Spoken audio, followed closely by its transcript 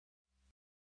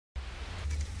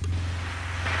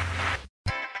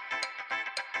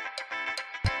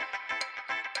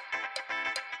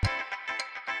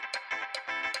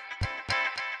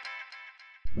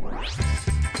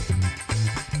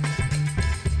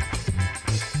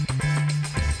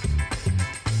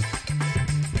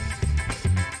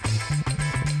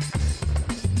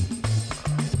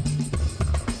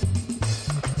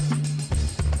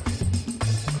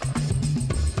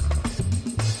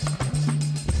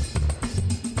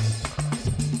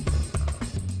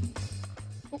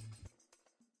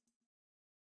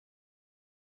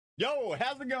Yo,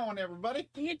 how's it going, everybody?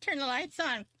 You turn the lights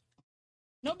on.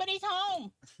 Nobody's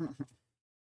home.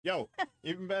 Yo,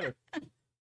 even better.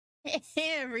 Hey,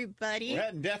 everybody. We're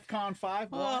heading DEF CON 5,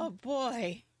 bro. Oh,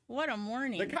 boy. What a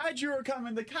morning. The kaiju are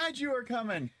coming. The kaiju are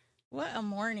coming. What a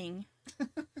morning.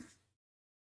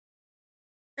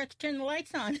 Got to turn the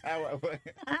lights on.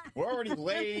 We're already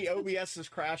late. OBS is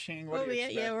crashing. What do you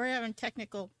expect? Yeah, we're having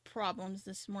technical problems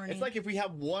this morning. It's like if we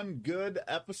have one good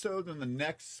episode, then the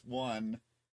next one,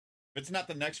 if it's not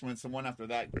the next one, it's the one after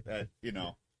that,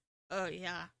 Oh,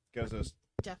 yeah. because of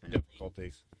Definitely.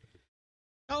 difficulties.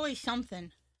 Always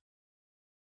something.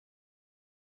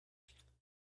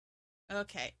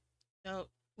 Okay. So,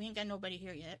 we ain't got nobody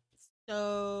here yet.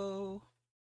 So,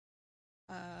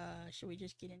 should we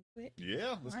just get into it?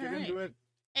 Yeah, let's All get right. into it.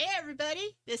 Hey,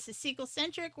 everybody. This is Sequel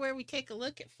Centric, where we take a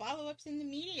look at follow-ups in the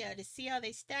media to see how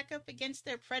they stack up against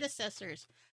their predecessors.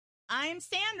 I'm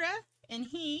Sandra, and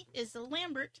he is the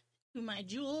Lambert to my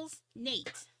Jules,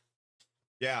 Nate.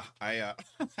 Yeah, I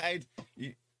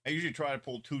usually try to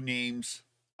pull two names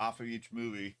off of each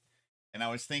movie, and I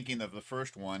was thinking of the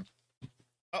first one.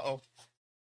 Uh-oh.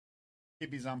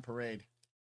 Hippies on Parade.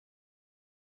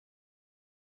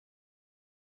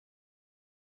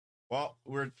 Well,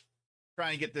 we're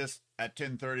trying to get this at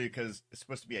 10:30 because it's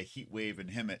supposed to be a heat wave in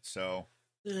Hemet, so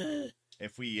Ugh.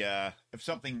 if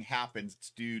something happens, it's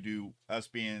due to us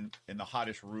being in the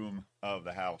hottest room of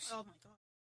the house. Oh, my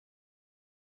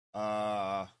God.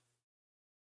 Uh,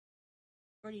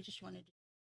 Or do you just wanted to...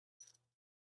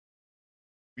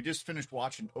 we just finished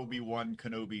watching Obi-Wan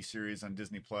Kenobi series on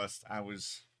Disney Plus. I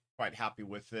was quite happy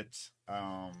with it.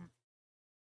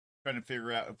 Trying to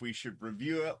figure out if we should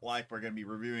review it like we're going to be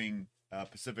reviewing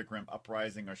Pacific Rim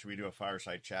Uprising, or should we do a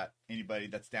fireside chat? Anybody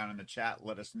that's down in the chat,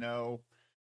 let us know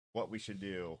what we should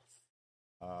do.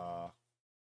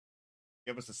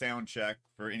 Give us a sound check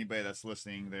for anybody that's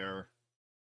listening there.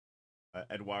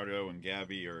 Eduardo and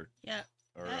Gabby or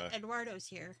Eduardo's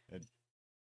here.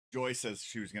 Joy says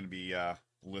she was going to be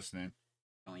listening.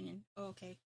 Joining. Oh,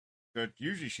 okay. But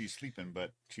usually she's sleeping,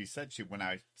 but she said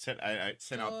I sent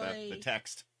out the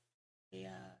text. Yeah.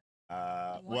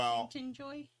 Well, Washington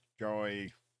Joy?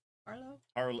 Joy.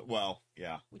 Arlo? Well,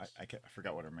 yeah. Which- I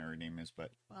forgot what her married name is,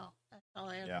 but Well, that's all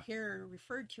I Yeah. hear her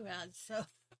referred to as, so...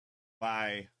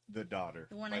 by the daughter.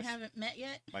 The one by, I haven't met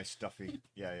yet? by Stuffy.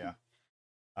 Yeah.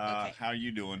 Okay. How are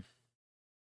you doing?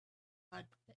 God,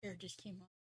 the air just came on.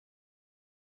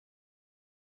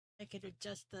 I could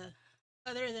adjust the...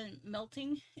 Other than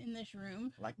melting in this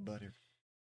room, Like butter.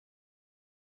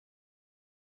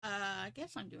 I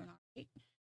guess I'm doing all right.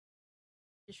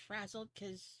 Just frazzled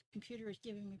because computer is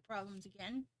giving me problems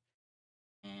again.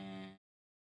 And...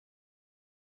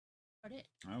 About it.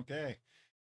 Okay.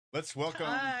 Let's welcome.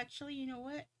 Actually, you know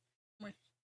what?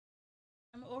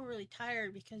 I'm overly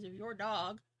tired because of your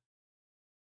dog.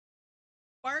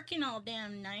 Barking all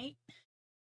damn night.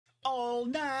 all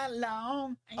night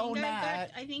long.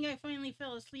 I think I finally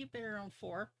fell asleep at around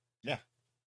 4. Yeah.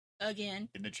 Again.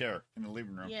 In the chair in the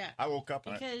living room. Yeah. I woke up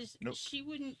Because Nope. she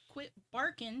wouldn't quit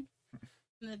barking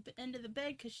from the end of the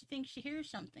bed because she thinks she hears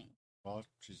something. well,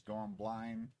 she's going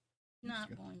blind. Not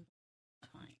good. going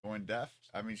fine. Going deaf.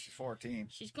 I mean, she's 14.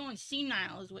 She's going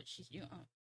senile is what she's doing.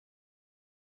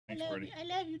 Thanks, I Birdie.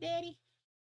 love you, Daddy.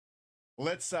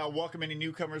 Let's welcome any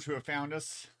newcomers who have found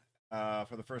us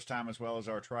for the first time, as well as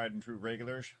our tried and true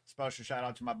regulars. Special shout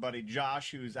out to my buddy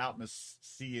Josh, who's out in the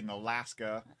sea in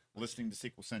Alaska, listening to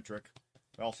Sequel Centric.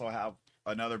 We also have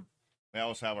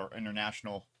our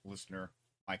international listener,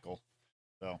 Michael.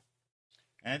 So,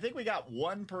 and I think we got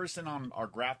one person on our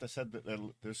graph that said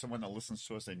that there's someone that listens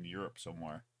to us in Europe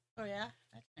somewhere. Oh, yeah?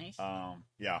 That's nice.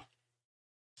 Yeah.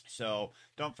 So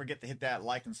don't forget to hit that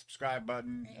like and subscribe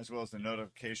button, as well as the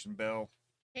notification bell.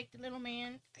 Take the little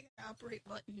man. I gotta operate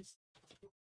buttons.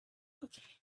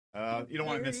 Okay. You don't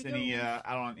want to There miss you any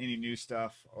go. any new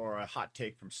stuff or a hot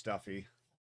take from Stuffy.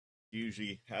 He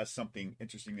usually has something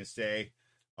interesting to say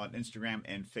on Instagram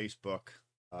and Facebook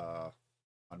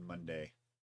on Monday.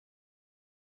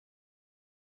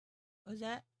 What was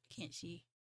that? Can't see.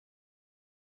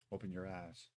 Open your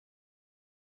eyes.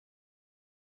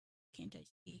 Can't I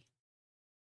see?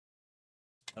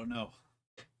 I don't know.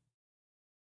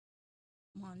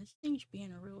 Come on, this thing's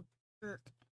being a real jerk.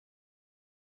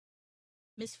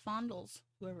 Miss Fondles,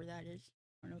 whoever that is.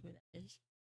 I don't know who that is.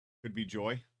 Could be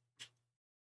Joy.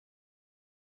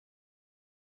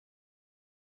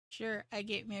 Sure, I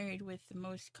get married with the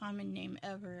most common name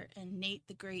ever, and Nate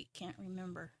the Great can't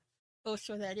remember. Oh,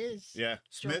 so that is. Yeah.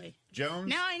 Smith, Joy. Jones.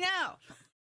 Now I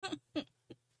know.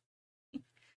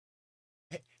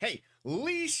 Hey, at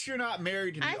least you're not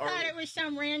married to I thought it was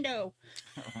some rando.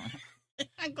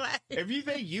 I'm glad. If you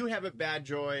think you have it bad,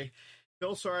 Joy,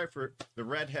 feel sorry for the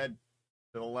redhead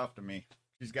to the left of me.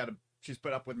 She's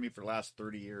put up with me for the last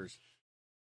 30 years.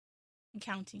 And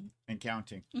counting. And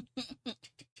counting.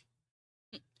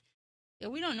 Yeah,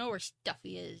 we don't know where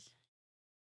Stuffy is.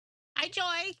 Hi,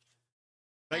 Joy.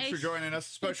 Thanks Nice. for joining us.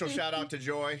 Special shout out to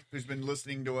Joy, who's been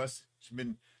listening to us. She's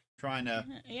been trying to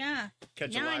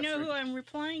catch a Now live I know stream. who I'm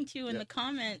replying to in Yep. the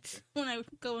comments when I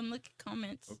go and look at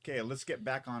comments. Okay, let's get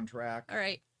back on track. All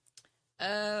right.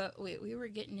 Wait, we were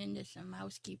getting into some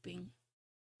housekeeping.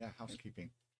 Yeah,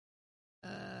 housekeeping.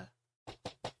 Hold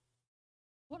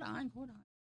on.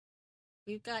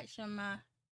 We've got some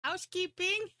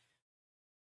housekeeping.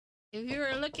 If you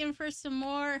are looking for some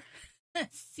more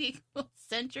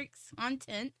sequel-centric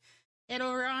content, head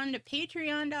over on to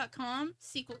patreon.com,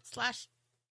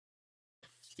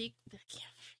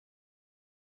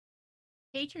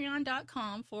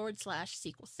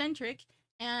 patreon.com/sequel-centric.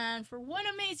 And for one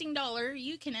amazing $1,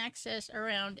 you can access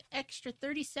around extra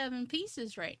 37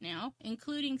 pieces right now,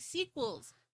 including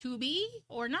sequels to be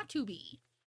or not to be,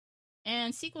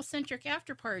 and sequel-centric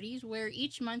after parties, where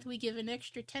each month we give an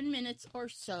extra 10 minutes or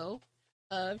so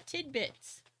of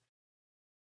tidbits.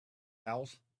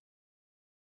 Owls?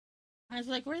 I was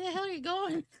like, where the hell are you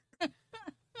going?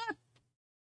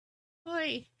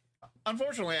 Boy.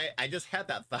 Unfortunately, I just had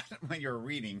that thought when you were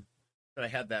reading, that I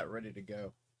had that ready to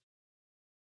go.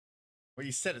 Well,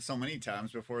 you said it so many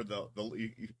times before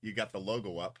you got the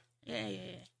logo up. Yeah.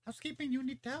 Housekeeping, you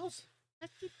need towels?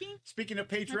 Housekeeping? Speaking of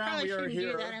I Patreon, probably we are shouldn't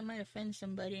here. do that. I might offend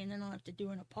somebody, and then I'll have to do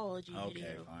an apology Okay,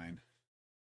 video. fine.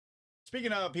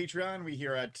 Speaking of Patreon, we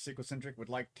here at Sequel-Centric would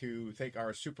like to thank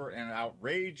our super and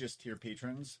outrageous tier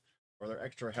patrons for their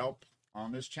extra help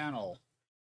on this channel.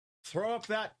 Throw up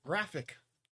that graphic.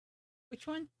 Which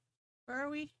one? Where are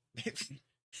we?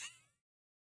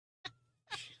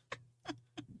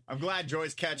 I'm glad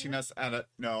Joy's catching us at it.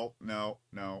 No. The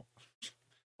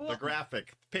Well,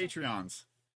 graphic. Patreons.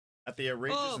 At the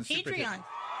outrageous oh, and super tier. Patreon.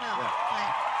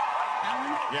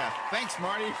 That Yeah. Thanks,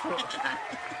 Marty, for one?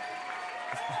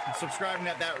 subscribing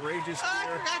at that outrageous Oh, I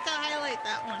tier. forgot to highlight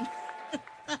that one.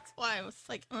 That's why I was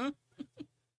like, huh?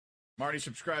 Marty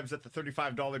subscribes at the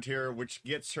 $35 tier, which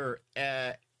gets her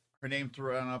name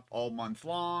thrown up all month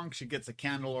long. She gets a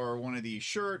candle or one of these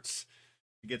shirts.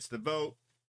 She gets the vote.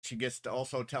 She gets to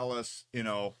also tell us,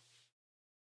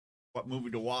 what movie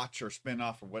to watch or spin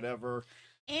off or whatever.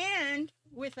 And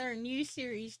with our new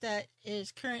series that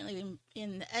is currently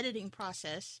in the editing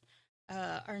process,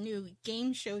 our new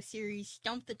game show series,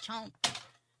 Stump the Chump.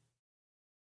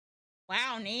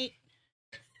 Wow, Nate.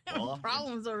 Well,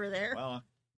 Problems over there. Well,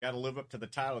 got to live up to the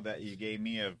title that you gave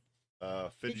me of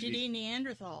Fidgety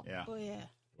Neanderthal. Yeah. Oh, yeah.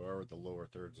 wherever the lower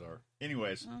thirds are.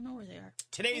 Anyways, I don't know where they are.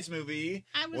 today's movie.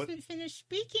 I wasn't finished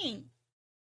speaking.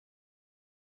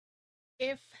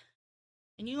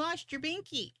 And you lost your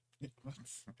binky.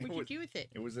 What'd you do with it?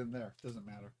 It was in there. Doesn't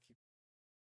matter.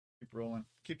 Keep rolling.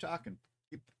 Keep talking.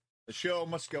 The show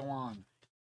must go on.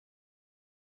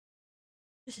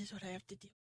 This is what I have to do.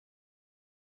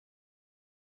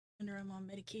 Wonder I'm on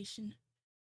medication.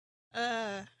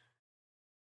 I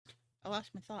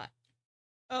lost my thought.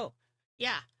 Oh,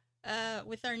 yeah.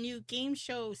 With our new game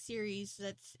show series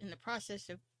that's in the process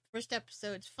of first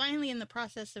episode's finally in the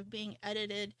process of being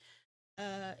edited,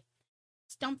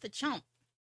 Stump the Chump,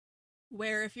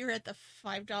 where if you're at the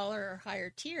 $5 or higher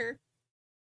tier,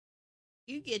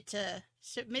 you get to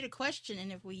submit a question,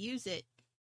 and if we use it,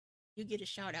 you get a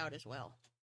shout out as well.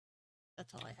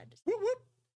 That's all I had to say. Whoop, whoop.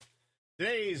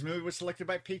 Today's movie was selected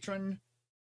by patron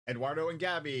Eduardo and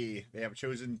Gabby. They have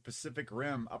chosen Pacific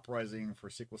Rim Uprising for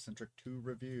Sequel-Centric 2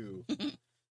 review.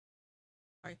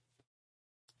 Sorry.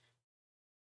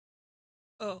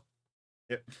 Oh.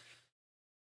 Yep.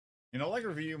 Like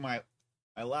review, my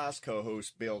last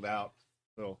co-host bailed out.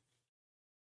 So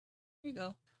Here you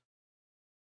go.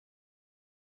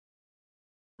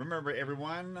 remember,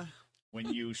 everyone,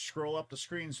 when you scroll up the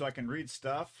screen so I can read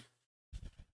stuff,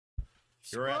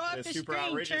 you're Scroll at up the the super screen,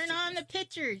 outrageous. turn on the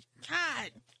pictures.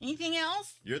 God. Anything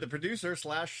else? You're the producer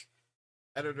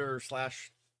 / editor /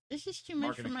 This is too much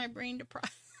Marketing. for my brain to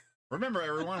process. Remember,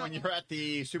 everyone, when you're at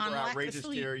the super On lack of outrageous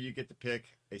sleep. tier, you get to pick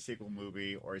a sequel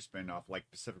movie or a spin-off like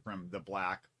Pacific Rim The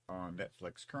Black on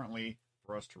Netflix currently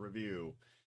for us to review.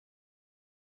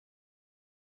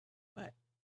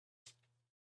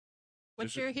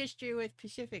 What's This is- your history with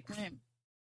Pacific Rim?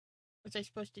 Was I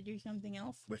supposed to do something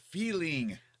else? With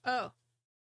feeling. Oh.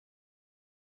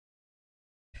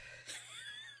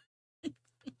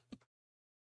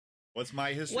 What's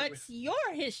my history? What's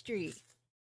your history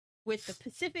with the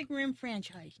Pacific Rim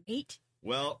franchise, Nate?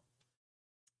 Well,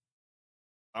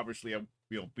 obviously, I'm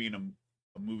being a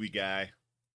a movie guy,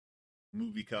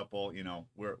 movie couple. You know,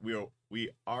 we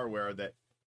are aware that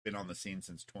been on the scene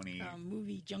since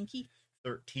Movie junkie.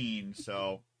 2013.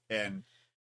 So, and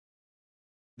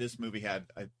this movie had,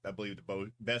 I believe,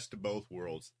 the best of both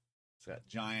worlds. It's got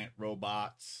giant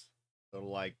robots, sort of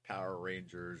like Power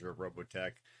Rangers or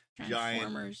Robotech.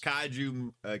 Giant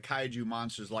kaiju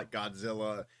monsters like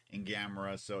Godzilla and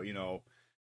Gamera. So, you know,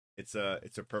 it's a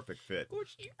perfect fit.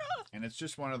 Gojira. And it's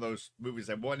just one of those movies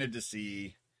I wanted to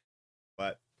see,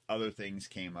 but other things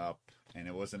came up, and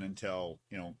it wasn't until,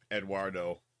 you know,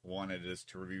 Eduardo wanted us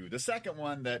to review the second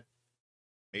one that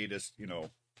made us, you know,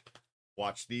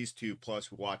 watch these two,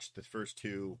 plus we watched the first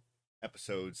two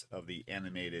episodes of the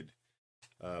animated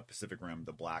Pacific Rim,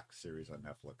 the Black series on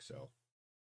Netflix. So,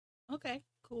 okay,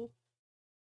 cool.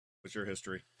 what's your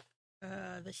history?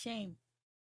 The same.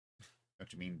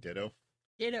 Don't you mean ditto?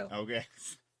 Ditto. Okay.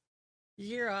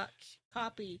 Xerox.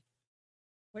 Copy.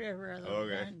 Whatever other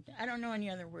Okay. one. I don't know any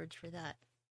other words for that.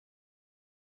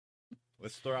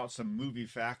 Let's throw out some movie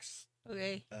facts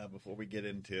Okay. before we get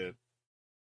into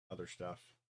other stuff.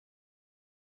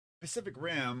 Pacific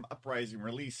Rim Uprising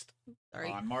released Sorry.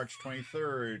 on March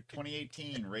 23rd,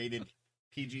 2018, rated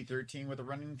PG-13 with a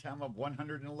running time of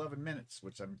 111 minutes,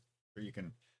 which I'm sure you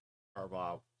can carve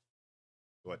out,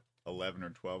 11 or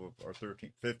 12 or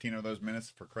 13, 15 of those minutes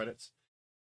for credits.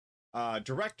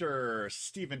 Director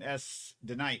Stephen S.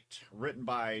 DeKnight, written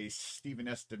by Stephen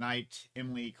S. DeKnight,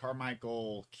 Emily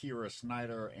Carmichael, Kira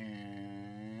Snyder,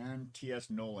 and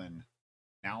T.S. Nolan.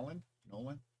 Nolan?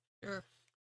 Sure.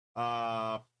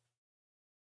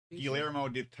 Guillermo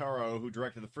del Toro, who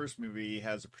directed the first movie,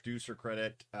 has a producer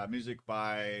credit. Music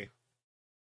by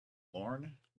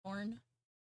Lorne. Lauren.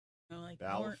 You know, like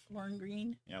Balfe. Lauren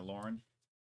Green. Yeah, Lorne.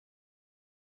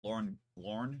 Bailiff.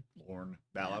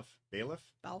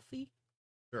 Balfe.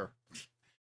 Sure.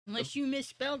 Unless you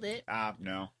misspelled it.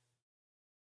 No.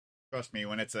 Trust me,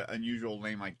 when it's an unusual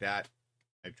name like that,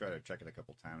 I try to check it a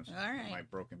couple times. All right. My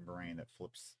broken brain that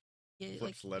flips Yeah,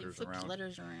 flips letters around.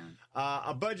 Letters around.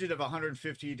 A budget of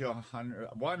 150 to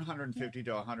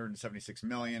 176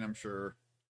 million. I'm sure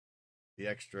the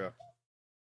extra.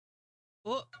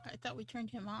 Oh, I thought we turned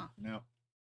him off. No.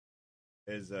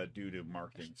 Is due to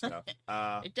marketing stuff.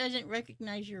 It doesn't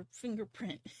recognize your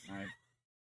fingerprint. Right.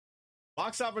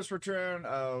 Box office return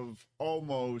of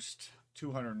almost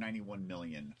 291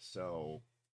 million. So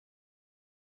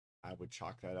I would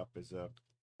chalk that up as a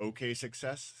okay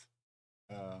success.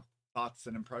 Thoughts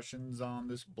and impressions on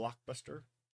this blockbuster?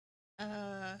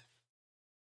 My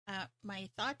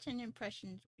thoughts and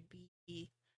impressions would be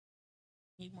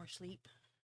need more sleep.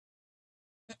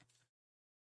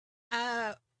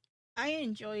 I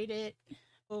enjoyed it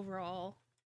overall.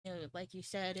 You know, like you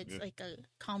said, it's like a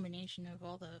combination of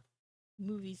all the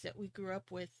movies that we grew up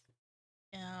with.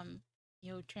 You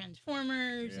know,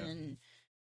 Transformers and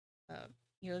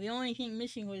you know, the only thing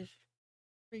missing was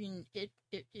freaking the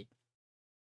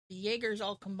Jaegers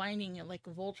all combining it like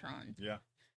a Voltron. Yeah.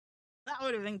 That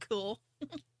would have been cool.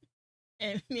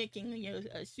 And making, you know,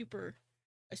 a super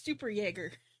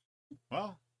Jaeger.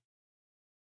 Well,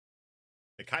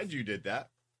 the kaiju did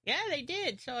that. Yeah, they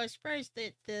did. So I was surprised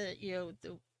that the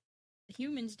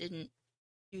humans didn't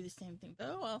do the same thing. But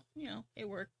oh well, you know, it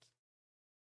worked.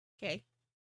 Okay.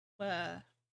 How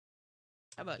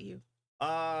about you?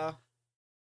 Well,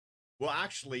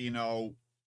 actually, you know,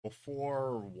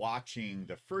 before watching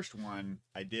the first one,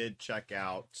 I did check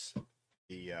out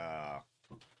the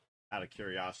out of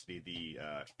curiosity, the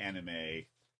anime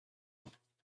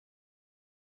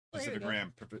Pacific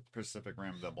Rim,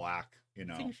 the Black. You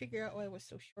know, couldn't figure out why it was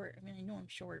so short. I mean, I know I'm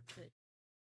short, but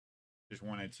just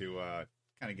wanted to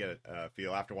kind of get a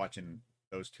feel after watching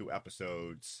those two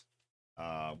episodes,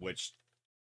 which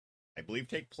I believe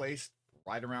take place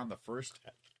right around the first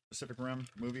Pacific Rim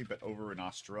movie, but over in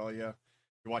Australia.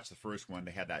 If you watch the first one,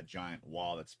 they had that giant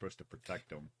wall that's supposed to protect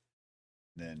them.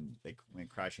 Then they went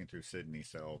crashing through Sydney,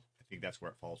 so I think that's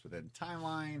where it falls within the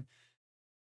timeline.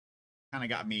 Kind of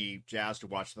got me jazzed to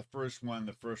watch the first one.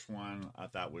 The first one I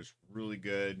thought was really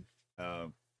good.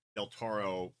 Del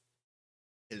Toro,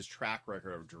 his track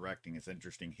record of directing is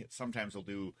interesting. Sometimes he'll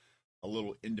do a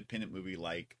little independent movie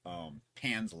like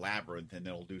Pan's Labyrinth, and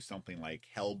they'll do something like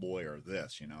Hellboy or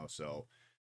this, you know. So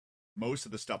most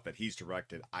of the stuff that he's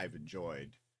directed, I've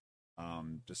enjoyed.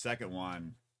 The second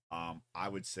one, I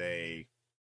would say,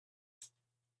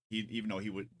 even though he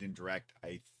didn't direct,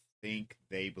 I think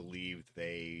they believed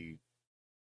they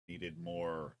needed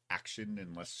more action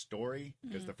and less story,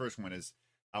 because the first one is,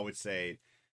 I would say,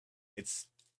 it's,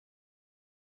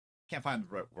 can't find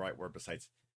the right word besides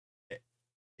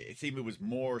it seemed it was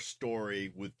more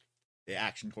story with the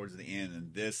action towards the end,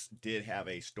 and this did have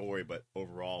a story, but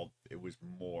overall it was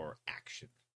more action.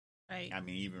 Right. I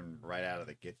mean, even right out of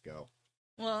the get go.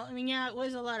 Well, I mean, yeah, it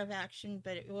was a lot of action,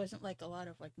 but it wasn't like a lot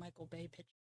of like Michael Bay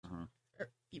pictures or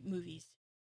movies.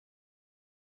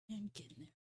 I'm getting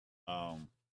there.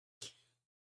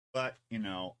 But you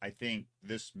know, I think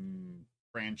this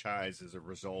franchise is a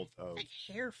result of like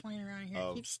hair flying around here.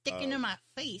 It keeps sticking in my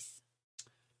face.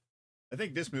 I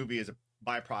think this movie is a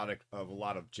byproduct of a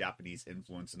lot of Japanese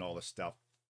influence and all the stuff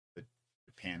that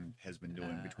Japan has been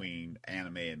doing between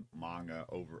anime and manga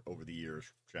over the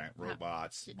years. Giant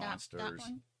robots, monsters. That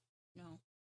one? No.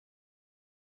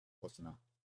 Close enough.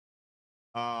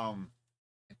 I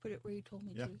put it where you told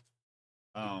me to.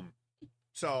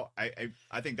 So I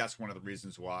think that's one of the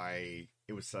reasons why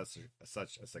it was such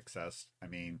a success. I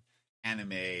mean,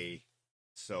 anime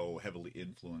so heavily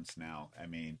influenced now. I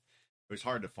mean, it was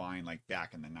hard to find like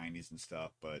back in the 90s and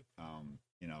stuff, but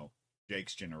you know,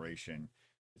 Jake's generation,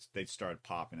 they started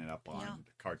popping it up on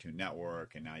the Cartoon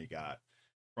Network, and now you got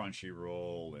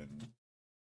Crunchyroll and a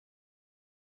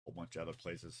whole bunch of other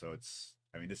places. So it's,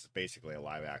 I mean, this is basically a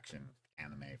live action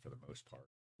anime for the most part.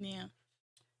 Yeah.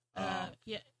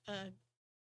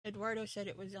 Eduardo said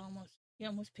it was he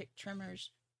almost picked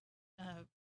Tremors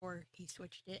before he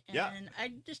switched it. And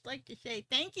I'd just like to say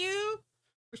thank you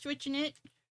for switching it.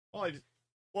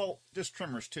 Well, just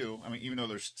Tremors too. I mean, even though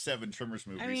there's 7 Tremors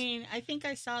movies. I mean, I think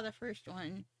I saw the first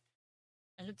one,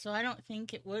 and so I don't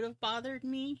think it would have bothered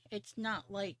me. It's not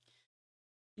like,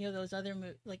 you know, those other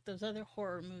those other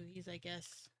horror movies, I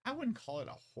guess. I wouldn't call it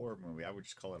a horror movie. I would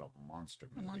just call it a monster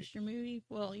movie. A monster movie?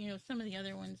 Well, you know, some of the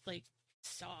other ones, like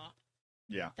Saw.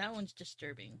 Yeah. That one's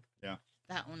disturbing. Yeah.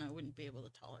 That one I wouldn't be able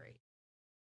to tolerate.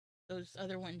 Those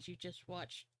other ones you just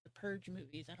watched, the Purge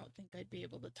movies, I don't think I'd be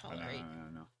able to tolerate.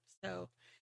 No. So,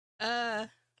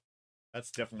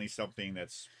 that's definitely something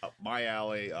that's up my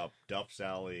alley, up Duff's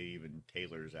alley, even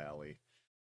Taylor's alley.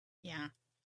 Yeah.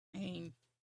 I mean,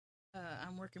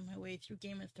 I'm working my way through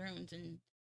Game of Thrones, and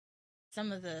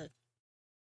some of the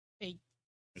you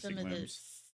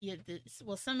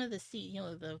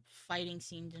know, the fighting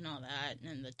scenes and all that,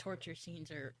 and the torture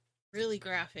scenes are really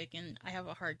graphic, and I have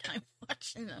a hard time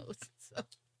watching those. So,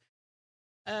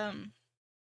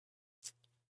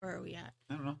 where are we at?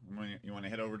 I don't know. You want to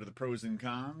head over to the pros and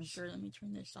cons? Sure. Let me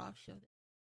turn this off so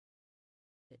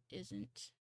that it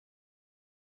isn't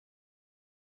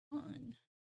on.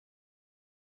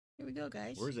 Here we go,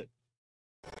 guys. Where is it?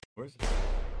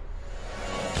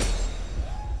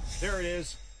 There it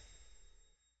is.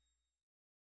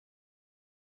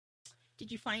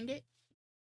 Did you find it?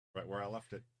 Right where I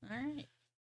left it. All right.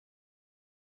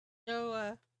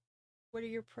 So, what are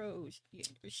your pros?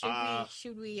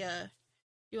 Should we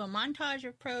do a montage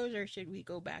of pros, or should we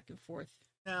go back and forth?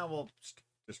 No, we'll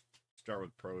just start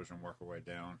with pros and work our way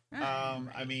down. Right.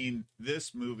 I mean,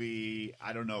 this movie,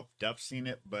 I don't know if Duff's seen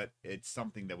it, but it's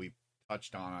something that we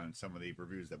touched on some of the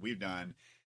reviews that we've done.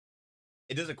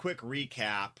 It does a quick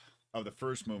recap of the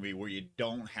first movie where you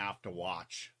don't have to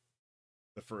watch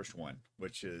the first one,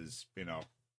 which is, you know,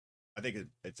 I think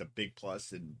it's a big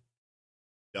plus in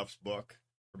Duff's book.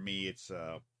 For me, it's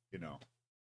you know,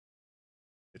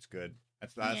 it's good.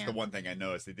 That's the one thing I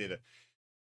noticed. They did it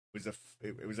was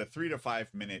a 3 to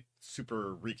 5 minute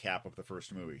super recap of the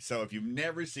first movie. So if you've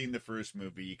never seen the first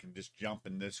movie, you can just jump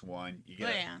in this one. You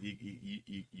get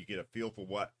you get a feel for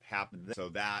what happened. So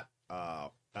that's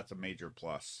a major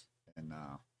plus in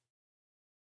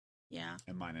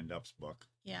mine and Duff's book.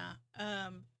 Yeah. I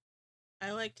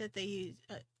liked that they used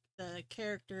the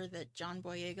character that John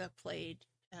Boyega played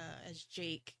as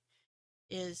Jake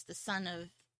is the son of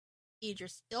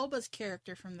Idris Elba's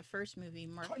character from the first movie,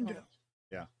 Heimdall.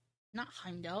 Yeah. Not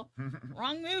Heimdall.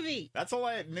 Wrong movie. That's all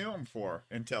I knew him for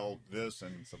until this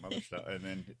and some other stuff. And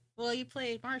then, well, he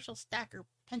played Marshall Stacker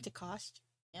Pentecost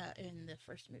in the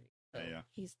first movie. So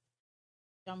he's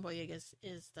John Boyega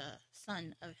is the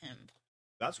son of him.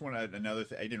 That's another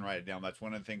thing. I didn't write it down. That's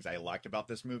one of the things I liked about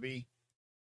this movie.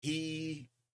 Jake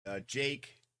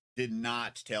did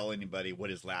not tell anybody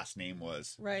what his last name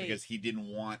was, right? Because he didn't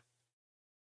want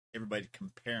everybody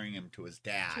comparing him to his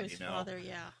dad, to his father.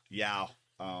 Yeah.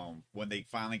 When they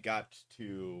finally got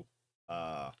to,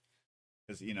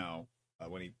 because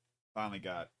when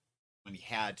he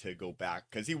had to go back,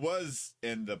 because he was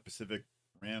in the Pacific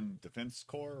Rim Defense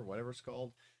Corps, or whatever it's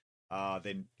called.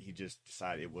 Then he just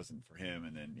decided it wasn't for him,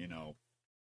 and then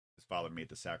his father made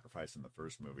the sacrifice in the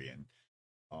first movie, and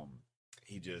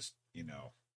he just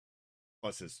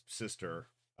plus his sister,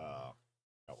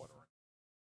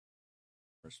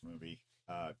 first movie,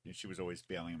 she was always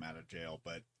bailing him out of jail,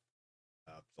 but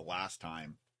the last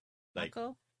time,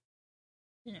 Mako?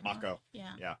 Mako.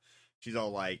 Yeah. Yeah. She's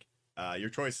all like, your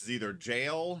choice is either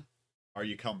jail or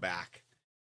you come back.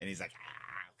 And he's like,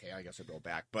 okay, I guess I'll go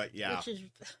back. But yeah. Which is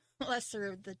lesser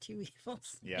of the two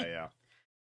evils. Yeah, yeah.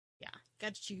 Yeah.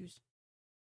 Got to choose.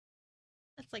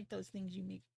 That's like those games you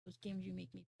make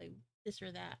me play this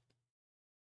or that.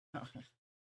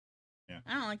 Yeah.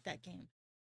 I don't like that game.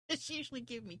 It's usually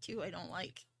give me two I don't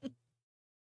like.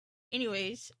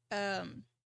 Anyways, forgot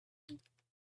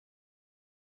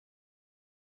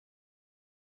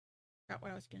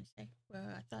what I was going to say. Well,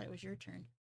 I thought it was your turn.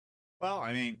 Well,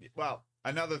 I mean,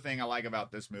 another thing I like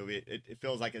about this movie, it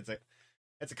feels like it's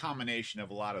a combination of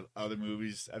a lot of other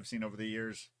movies I've seen over the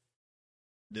years.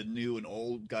 The new and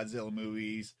old Godzilla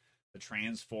movies, the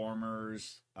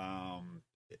Transformers,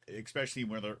 especially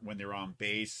when they're on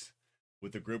base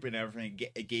with the group and everything.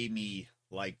 It gave me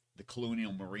like the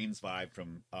Colonial Marines vibe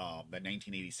from the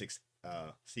 1986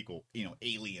 sequel,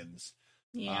 Aliens.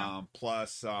 Yeah.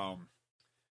 Plus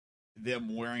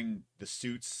them wearing the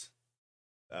suits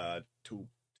to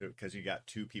because you got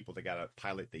two people that got to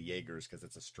pilot the Jaegers because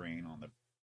it's a strain on the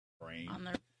brain. On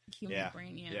their human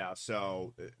brain, yeah. Yeah,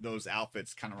 so those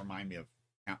outfits kind of remind me of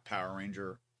Power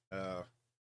Ranger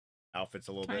outfits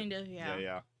a little bit. Kind of, yeah.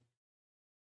 Yeah.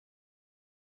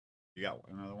 You got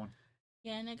another one?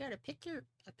 Yeah, and I got a picker.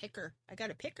 I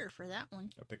got a picker for that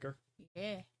one. A picker?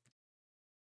 Yeah.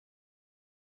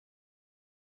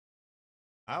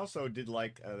 I also did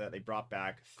like that they brought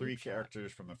back three Group shot.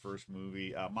 characters from the first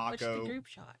movie. What's Mako, the group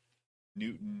shot?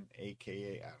 Newton,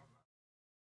 a.k.a. I don't know.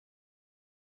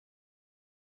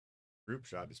 Group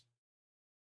shot is...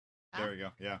 There we go,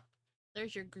 yeah.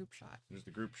 There's your group shot. There's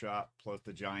the group shot plus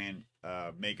the giant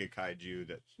mega kaiju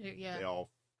that Yeah. they all...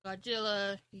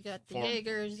 Godzilla, you got the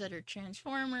Jaegers that are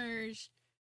Transformers,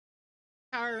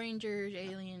 Power Rangers,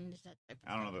 Aliens, that type of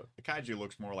I don't know, the kaiju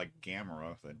looks more like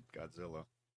Gamera than Godzilla.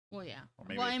 Well, yeah. Or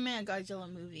maybe Well, I meant a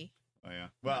Godzilla movie. Oh, yeah.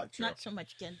 Well, true. Not so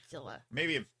much Godzilla.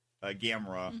 Maybe if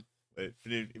Gamera...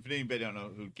 If anybody don't know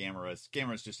who Gamera is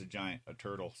just a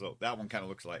turtle. So that one kind of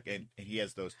looks like, and he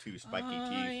has those two spiky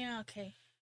teeth. Oh, yeah, okay.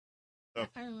 So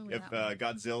I remember if that one.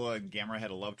 Godzilla and Gamera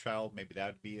had a love child, maybe that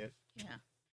would be it.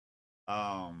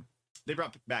 Yeah. They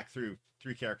brought back through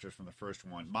three characters from the first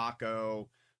one: Mako,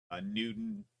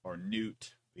 Newton or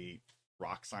Newt, the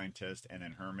rock scientist, and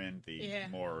then Herman, the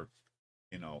more,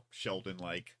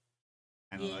 Sheldon-like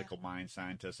analytical mind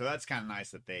scientist. So that's kind of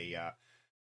nice that they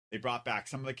brought back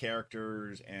some of the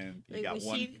characters, and you got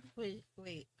one.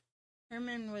 Wait,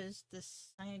 Herman was the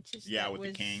scientist. Yeah, with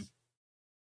the cane.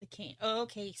 The cane. Oh,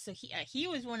 okay. So he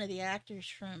was one of the actors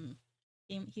from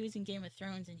Game. He was in Game of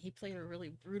Thrones, and he played a really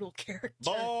brutal character.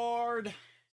 Bored.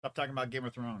 Stop talking about Game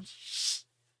of Thrones.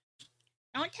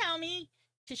 Don't tell me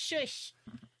to shush.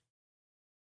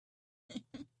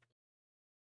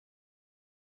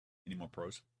 Any more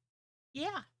pros?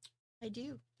 Yeah, I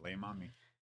do. Lay them on me.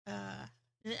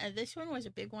 This one was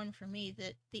a big one for me.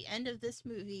 That the end of this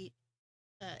movie,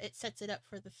 it sets it up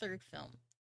for the third film.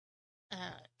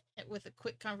 With a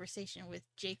quick conversation with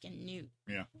Jake and Newt.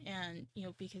 Yeah. And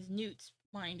because Newt's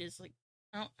mind is like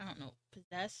I don't know,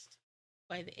 possessed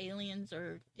by the aliens,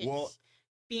 or it's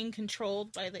being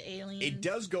controlled by the aliens. It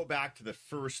does go back to the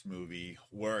first movie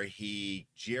where he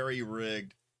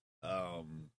jerry-rigged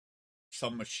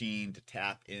some machine to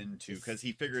tap into, because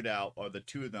he figured out, or the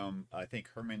two of them, I think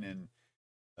Herman and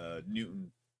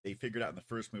Newton, they figured out in the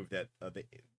first movie that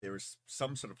there was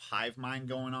some sort of hive mind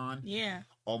going on. Yeah.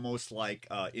 Almost like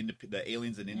the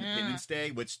aliens in Independence Day,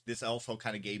 which this also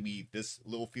kind of gave me this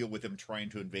little feel with them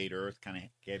trying to invade Earth, kind of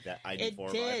gave that ID4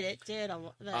 vibe. It did. A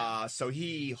lot. So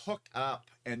he hooked up,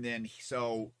 and then,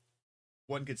 so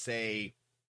one could say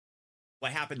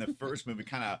what happened in the first movie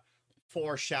kind of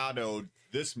foreshadowed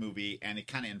this movie, and it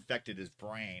kind of infected his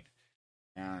brain.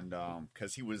 And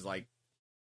because he was like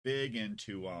big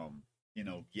into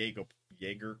Jaeger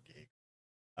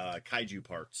kaiju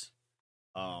parts.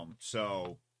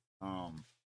 So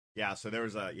there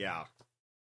was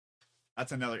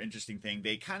that's another interesting thing.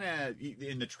 They kind of,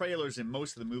 in the trailers and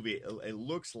most of the movie, it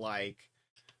looks like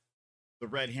the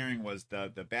red herring was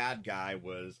the bad guy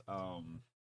was God,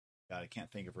 I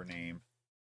can't think of her name,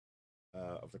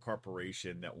 of the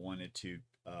corporation that wanted to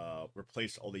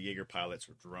replace all the Jaeger pilots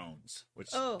with drones,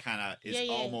 which kind of is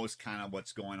almost kind of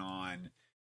what's going on.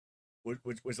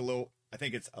 Which was a little, I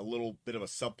think it's a little bit of a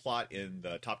subplot in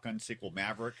the Top Gun sequel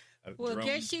Maverick. Well,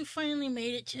 guess who finally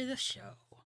made it to the show?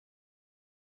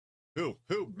 Who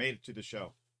made it to the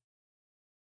show?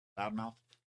 Loudmouth?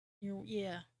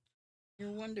 Your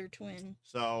Wonder Twin.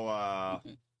 So, I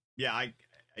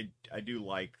do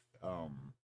like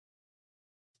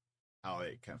how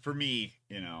it for me,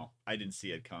 I didn't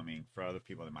see it coming. For other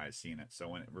people that might have seen it, so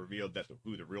when it revealed that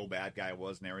who the real bad guy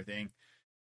was and everything,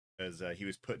 as he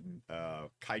was putting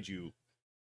kaiju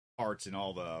parts in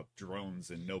all the drones,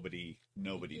 and nobody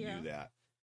knew that.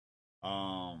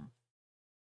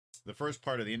 The first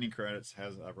part of the ending credits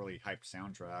has a really hyped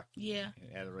soundtrack. Yeah.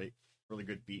 It had a really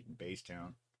good beat in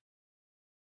Basstown.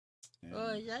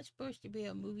 Oh, is that supposed to be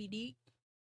a movie deep?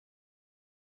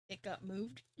 It got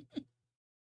moved?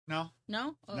 No.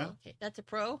 No? Oh, No. Okay. That's a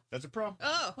pro? That's a pro.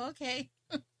 Oh, okay.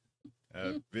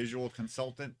 Visual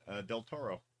consultant, Del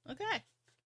Toro. Okay.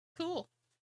 Cool.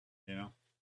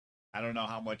 I don't know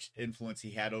how much influence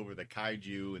he had over the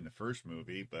kaiju in the first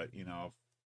movie, but,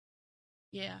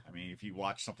 Yeah. I mean, if you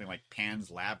watch something like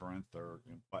Pan's Labyrinth,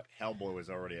 but Hellboy was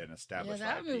already an Yeah, established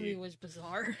that IP. movie was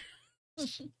bizarre.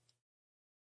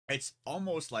 It's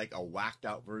almost like a whacked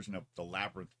out version of The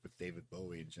Labyrinth with David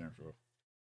Bowie and Jennifer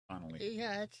Connelly.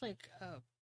 Yeah, it's like a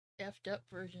effed up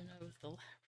version of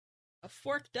a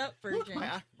forked up version.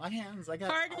 My hands, I got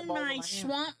Pardon eyeballs on my hand.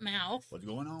 swamp mouth. What's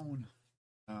going on?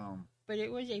 But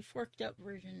it was a forked up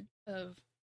version of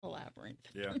the Labyrinth.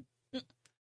 Yeah.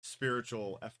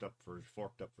 Spiritual effed up version,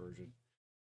 forked up version.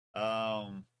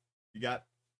 You got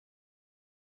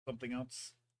something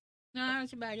else? No,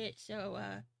 that's about it. So,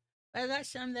 I got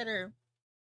some that are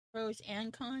pros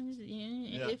and cons.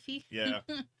 Yeah. Iffy. Yeah.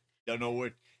 Don't know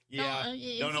what. Yeah.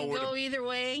 Don't know where to go either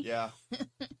way. Yeah.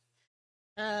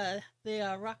 The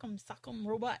Rock'em Sock'em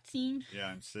robot scene.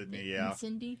 Yeah, in Sydney. Yeah. In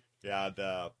Cindy. Yeah.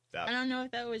 I don't know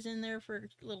if that was in there for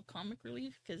a little comic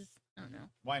relief, because I don't know.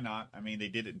 Why not? I mean, they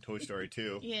did it in Toy Story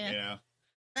 2. Yeah.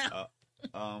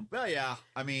 Well, yeah.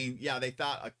 I mean, yeah, they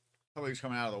thought something was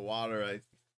coming out of the water.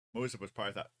 Most of us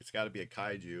probably thought it's got to be a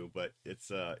kaiju, but it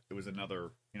was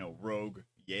another, rogue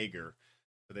Jaeger.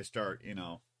 So they start,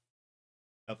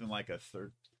 nothing like a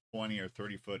 20 or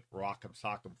 30-foot rock'em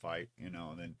sock'em fight, and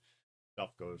then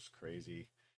stuff goes crazy.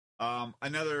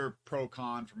 Another pro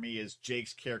con for me is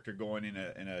Jake's character going in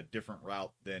a different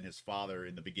route than his father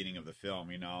in the beginning of the film.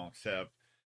 Instead of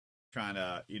trying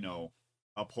to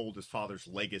uphold his father's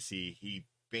legacy, he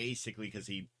basically, because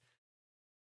he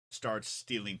starts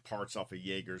stealing parts off of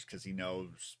Jaegers because he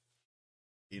knows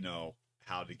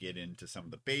how to get into some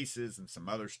of the bases and some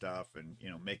other stuff, and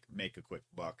make a quick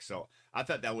buck. So I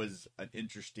thought that was an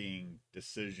interesting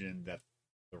decision that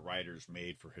the writers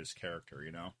made for his character.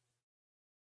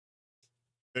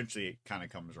 Eventually it kind of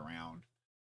comes around.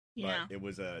 Yeah. But it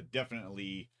was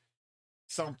definitely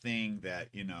something that,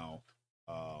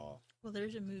 Well,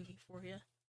 there's a movie for you.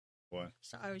 What?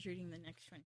 So I was reading the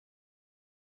next one.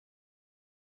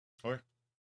 Or?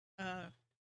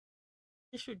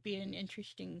 This would be an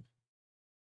interesting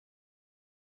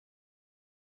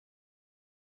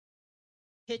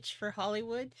pitch for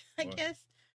Hollywood, I guess.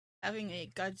 Having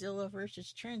a Godzilla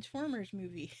versus Transformers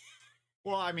movie.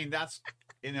 Well, I mean, that's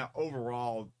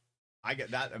overall, I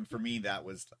get that, and for me, that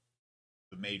was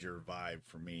the major vibe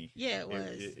for me. Yeah, it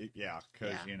was.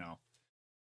 Because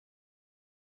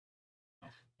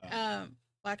well,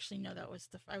 actually, no, that was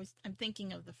I'm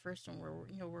thinking of the first one where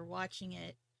we're watching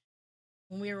it.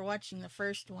 When we were watching the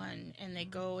first one, and they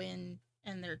go in,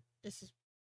 and this is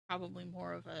probably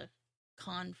more of a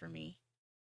con for me.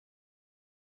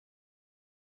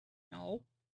 No,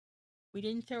 we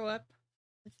didn't throw up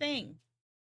the thing.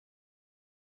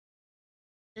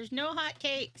 There's no hot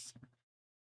cakes.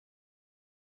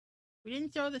 We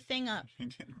didn't throw the thing up.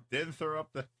 Didn't throw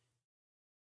up the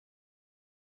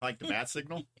bat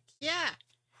signal? Yeah.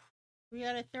 We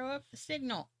gotta throw up the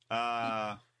signal.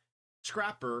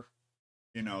 Scrapper,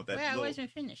 that. Well, I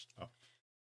wasn't finished. Oh.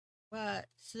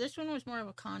 So this one was more of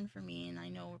a con for me, and I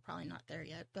know we're probably not there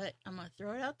yet, but I'm gonna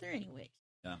throw it out there anyways.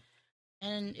 Yeah.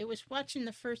 And it was watching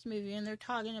the first movie, and they're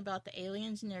talking about the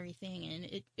aliens and everything,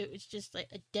 and it was just like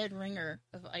a dead ringer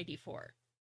of ID4.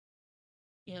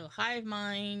 Hive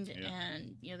mind,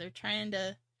 and they're trying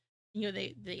to,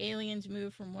 the aliens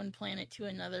move from one planet to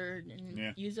another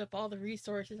and use up all the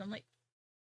resources. I'm like,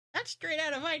 that's straight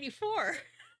out of ID4.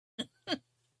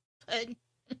 But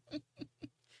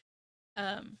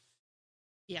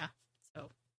yeah.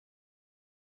 So.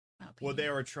 Well, they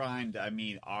were trying to. I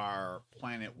mean, our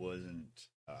planet wasn't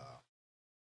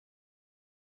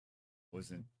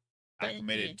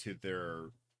acclimated to their.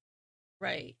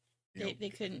 Right. They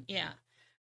couldn't. Yeah.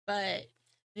 But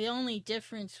the only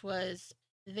difference was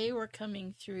they were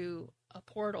coming through a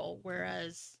portal,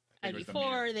 whereas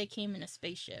ID4 they came in a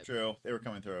spaceship. True, they were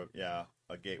coming through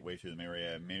a gateway through the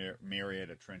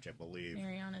Mariana Trench, I believe.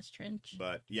 Mariana's Trench.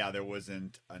 But there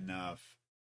wasn't enough.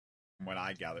 From what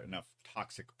I gather, enough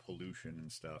toxic pollution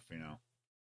and stuff,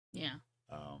 Yeah.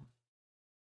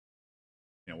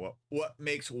 what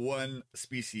makes one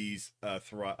species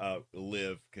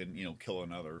live can kill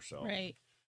another. So Right.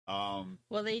 um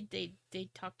Well, they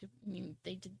talked. I mean,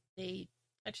 they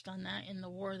touched on that in the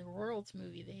War of the Worlds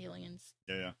movie. The aliens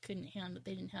yeah couldn't handle.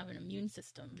 They didn't have an immune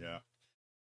system. yeah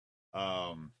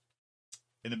um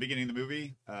in the beginning of the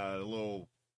movie, the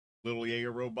little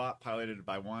Jaeger robot piloted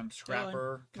by one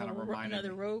Scrapper kind of reminded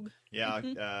another rogue. yeah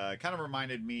kind of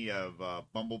reminded me of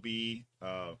Bumblebee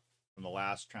from the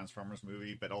last Transformers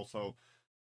movie, but also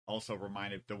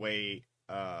reminded the way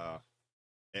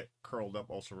it curled up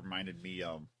also reminded me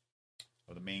of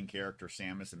the main character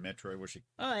Samus in Metroid, where she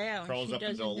Oh yeah, curls she up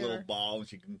does into a little her, ball and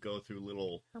she can go through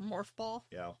little her morph ball.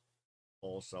 yeah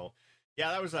holes. So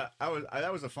yeah,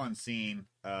 that was a fun scene.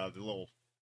 The little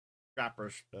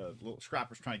scrappers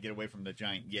trying to get away from the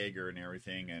giant Jaeger and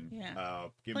everything, and Yeah.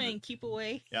 giving Playing keep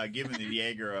away. giving the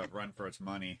Jaeger a run for its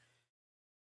money,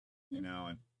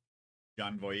 and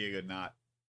John Boyega not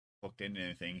hooked into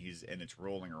anything. It's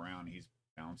rolling around. He's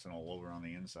bouncing all over on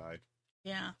the inside.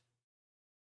 Yeah.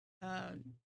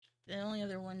 The only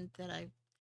other one that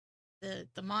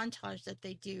the montage that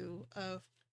they do of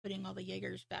putting all the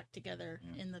Jaegers back together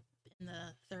in the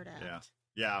third act.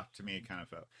 Yeah. To me, it kind of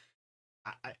felt.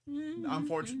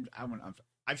 Unfortunately,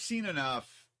 I've seen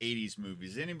enough 80s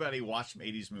movies. Anybody watch some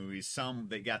 80s movies? Some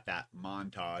they got that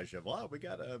montage of, we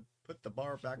got to put the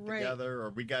bar back together,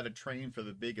 or we got to train for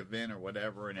the big event or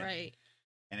whatever, and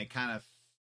it kind of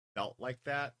felt like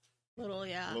that. A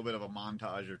little bit of a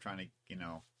montage of trying to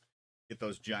get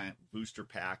those giant booster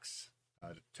packs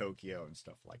to Tokyo and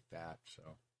stuff like that.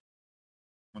 So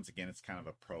once again, it's kind of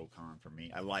a pro con for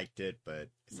me. I liked it, but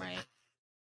it's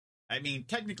I mean,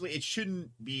 technically, it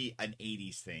shouldn't be an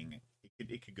 80s thing.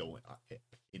 It could go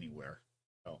anywhere.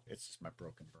 So it's just my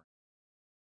broken brain.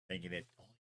 Thinking it.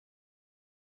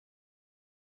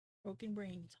 Broken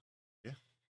brains. Yeah.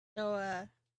 So,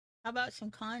 how about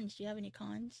some cons? Do you have any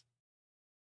cons?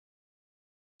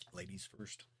 Ladies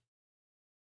first.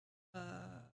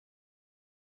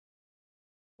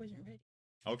 Wasn't ready.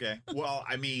 Okay. Well,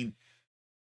 I mean,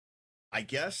 I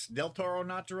guess Del Toro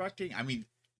not directing. I mean,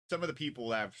 some of the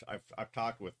people I've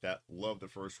talked with that love the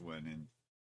first one and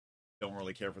don't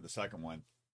really care for the second one,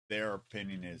 their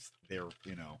opinion is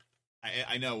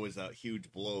I know it was a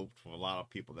huge blow for a lot of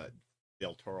people that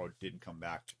Del Toro didn't come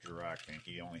back to direct, and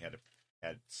he only had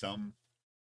some.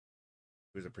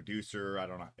 He was a producer, I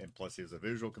don't know, and plus he was a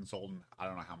visual consultant. I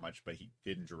don't know how much, but he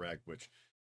didn't direct, which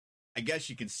I guess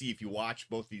you can see if you watch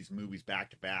both these movies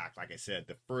back to back. Like I said,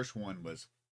 the first one was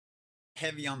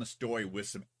heavy on the story with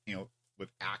some with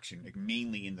action,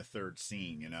 mainly in the third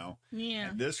scene, Yeah.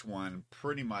 And this one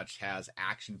pretty much has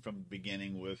action from the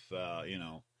beginning with,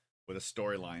 with a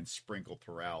storyline sprinkled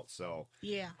throughout. So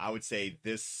yeah, I would say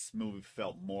this movie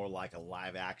felt more like a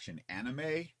live action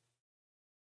anime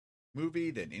movie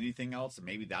than anything else. And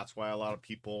maybe that's why a lot of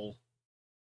people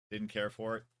didn't care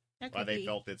for it. Why they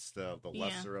felt it's the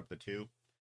lesser of the two.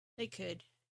 They could.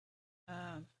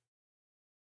 You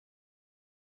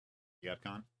got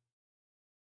Khan?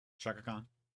 Shaka Khan?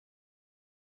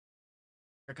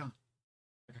 Shaka Khan?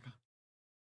 Shaka Khan?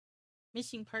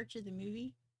 Missing parts of the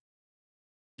movie?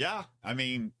 Yeah, I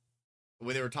mean,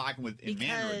 when they were talking in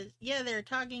Mandarin. Yeah, they were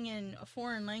talking in a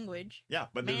foreign language. Yeah,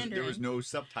 but there was no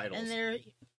subtitles. And there...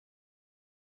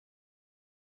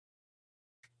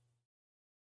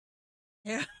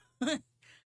 Yeah.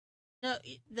 No,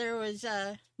 there was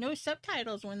no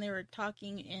subtitles when they were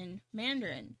talking in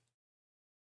Mandarin.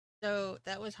 So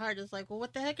that was hard. It's like, well,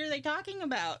 what the heck are they talking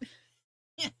about?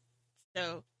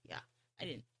 So yeah,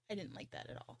 I didn't like that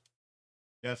at all.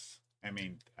 Yes, I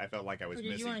mean, I felt like I was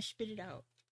missing. You want to spit it out?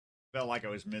 Felt like I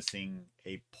was missing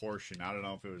a portion. I don't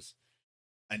know if it was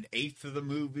an eighth of the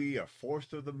movie, a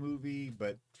fourth of the movie,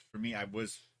 but for me, I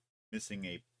was missing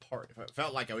a part. It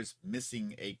felt like I was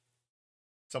missing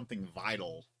something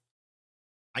vital.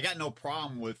 I got no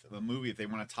problem with the movie if they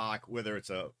want to talk, whether it's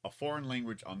a foreign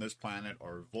language on this planet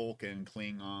or Vulcan,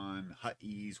 Klingon,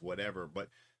 Huttese, whatever. But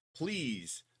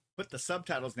please put the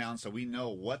subtitles down so we know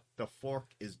what the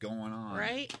fork is going on.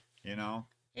 Right?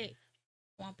 Hey,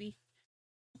 Swampy.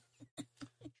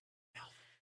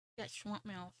 Got swamp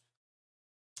mouth.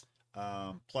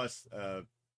 Plus,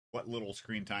 what little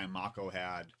screen time Mako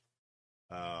had.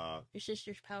 Your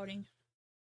sister's pouting.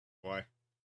 Why?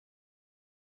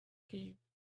 Because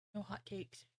no hot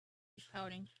takes. She's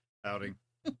pouting. Pouting.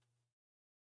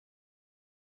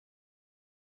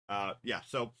 Yeah.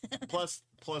 So plus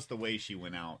the way she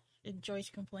went out. And Joyce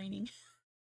complaining.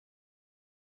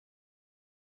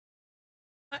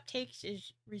 Hot takes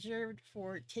is reserved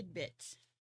for tidbits.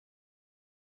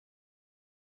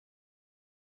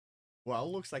 Well, it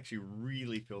looks like she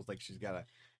really feels like she's got a.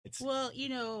 It's Well,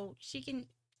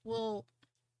 we'll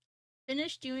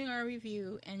finish doing our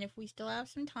review, and if we still have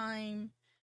some time,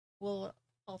 I'll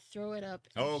throw it up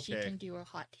and she Okay. can do a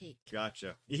hot take.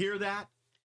 Gotcha. You hear that?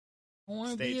 I want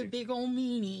to Stay be a tuned. big old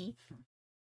meanie.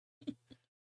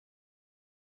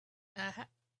 I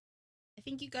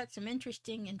think you got some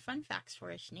interesting and fun facts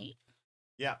for us, Nate.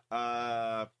 Yeah.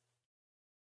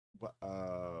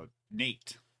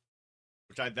 Nate,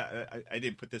 which I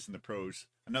didn't put this in the pros.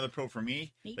 Another pro for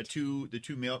me. Nate. The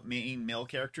two main male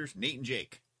characters, Nate and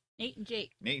Jake. Nate and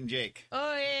Jake. Nate and Jake.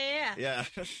 Oh, yeah.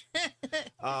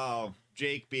 Yeah.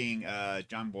 Jake being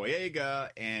John Boyega,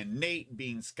 and Nate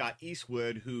being Scott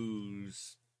Eastwood,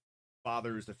 whose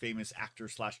father is the famous actor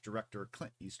 / director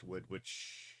Clint Eastwood,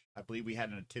 which I believe we had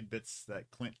in the tidbits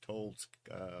that Clint told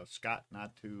Scott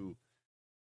not to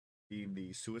be in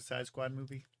the Suicide Squad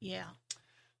movie. Yeah.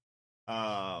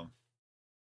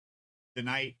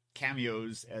 Tonight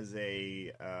cameos as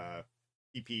a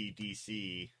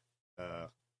PPDC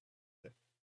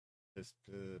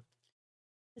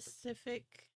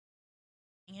Pacific.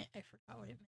 Dang it, I forgot what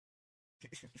it meant.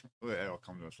 well, it'll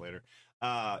come to us later.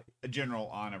 A general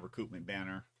on a recoupment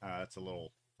banner. That's a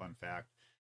little fun fact.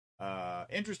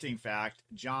 Interesting fact,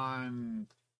 John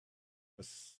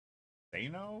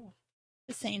Fasano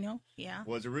Yeah.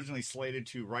 was originally slated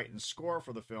to write and score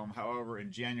for the film. However,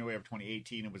 in January of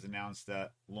 2018, it was announced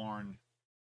that Lauren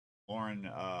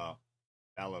Balif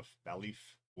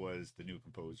was the new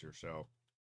composer. So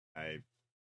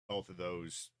both of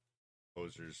those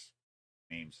composers'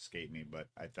 names escape me, but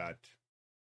I thought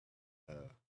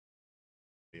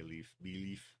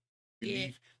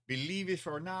believe it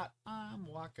or not, I'm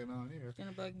walking on air. It's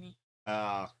gonna bug me.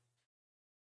 I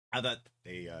thought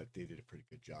they did a pretty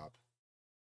good job.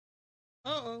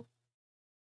 Uh-oh.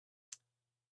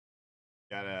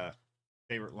 Got a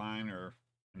favorite line or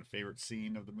a favorite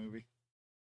scene of the movie?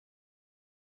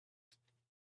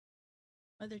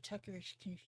 Mother Tucker is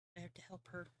confused. I have to help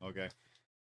her. Okay.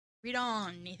 Read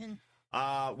on, Nathan.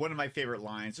 One of my favorite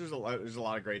lines. There's a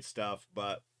lot of great stuff,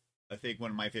 but I think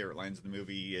one of my favorite lines in the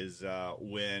movie is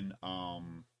when oh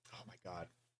my god,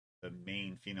 the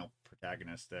main female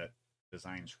protagonist that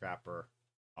designed Scrapper,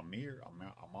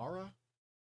 Amara,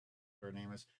 her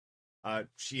name is.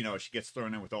 She gets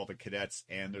thrown in with all the cadets,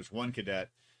 and there's one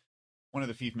of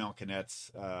the female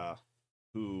cadets,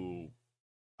 who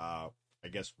I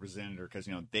guess resented her because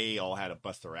they all had to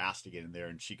bust their ass to get in there,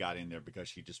 and she got in there because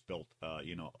she just built a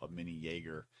mini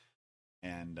Jaeger,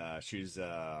 and she was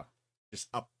just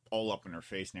all up in her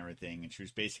face and everything, and she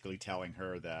was basically telling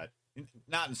her that,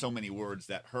 not in so many words,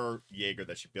 that her Jaeger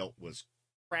that she built was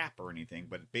crap or anything,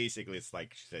 but basically it's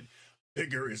like she said,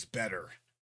 bigger is better,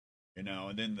 and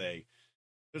then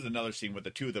there's another scene where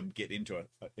the two of them get into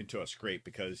a scrape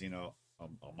because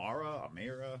Amara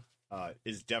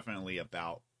is definitely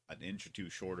about an inch or two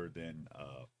shorter than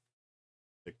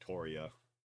Victoria.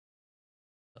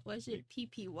 What was it?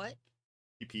 PP what?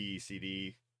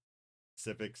 PPCD,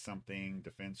 Pacific something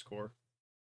Defense Corps.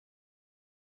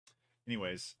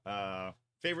 Anyways,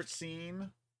 favorite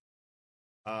scene,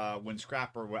 when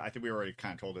Scrapper, I think we already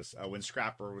kind of told this, when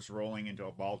Scrapper was rolling into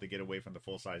a ball to get away from the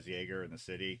full-size Jaeger in the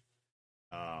city.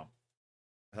 I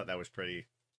thought that was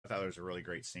a really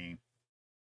great scene.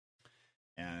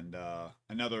 And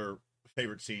another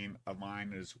favorite scene of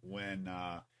mine is when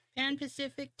Pan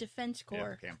Pacific Defense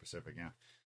Corps. Yeah, Pan Pacific,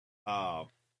 yeah.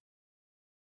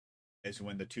 Is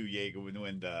when the two Jaeger,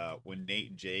 when Nate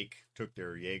and Jake took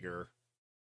their Jaeger,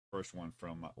 first one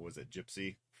from, was it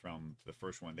Gypsy? From the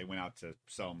first one, they went out to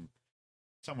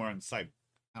somewhere in I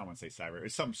don't want to say Cyber,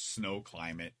 it's some snow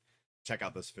climate, check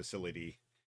out this facility,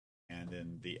 and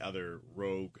then the other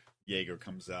rogue Jaeger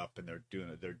comes up, and they're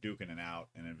duking it out,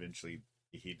 and eventually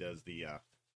he does the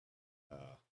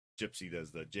Gypsy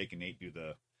does the Jake and Nate do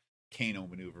the Kano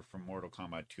maneuver from Mortal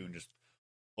Kombat 2 and just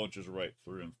punches right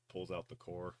through and pulls out the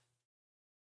core.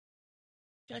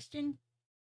 Justin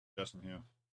here.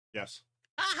 Yes.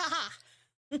 Ha ha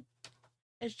ha!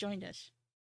 Has joined us.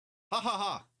 Ha ha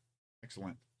ha!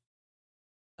 Excellent.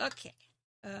 Okay.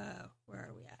 Where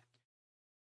are we at?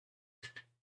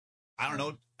 I don't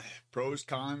know. Pros,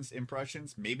 cons,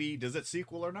 impressions. Maybe does it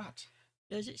sequel or not?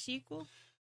 Does it sequel?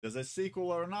 Does it sequel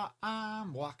or not?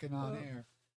 I'm walking on air.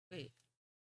 Wait.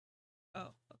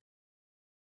 Oh. Okay.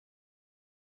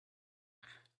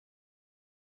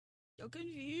 So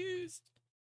confused.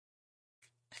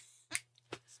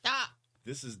 Stop.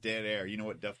 This is dead air. You know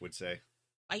what Duff would say?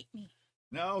 Bite me.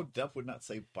 No, Duff would not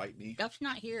say bite me. Duff's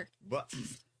not here. But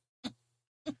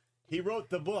he wrote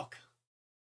the book.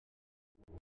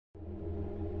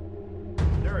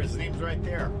 There, his name's right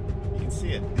there. You can see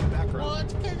it in the Well, background.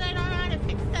 it's because I don't know how to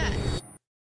fix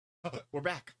that. We're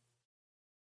back.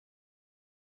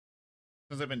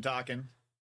 Since I've been talking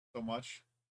so much,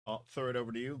 I'll throw it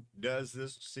over to you. Does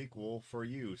this sequel for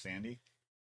you, Sandy?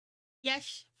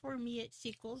 Yes, for me it's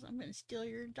sequels. I'm going to steal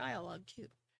your dialogue too.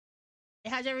 It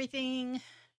has everything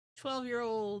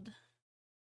 12-year-old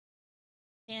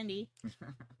Andy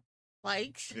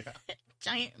likes. Yeah.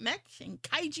 Giant mechs and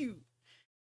kaiju. You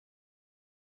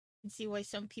can see why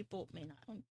some people may not.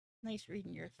 Oh, nice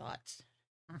reading your thoughts.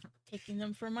 Taking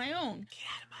them for my own. Get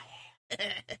out of my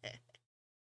head.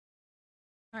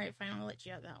 All right, fine. I'll let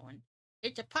you have that one.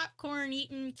 It's a popcorn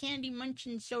eating, candy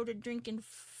munching, soda drinking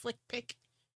flick pick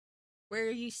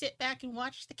where you sit back and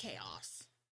watch the chaos.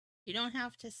 You don't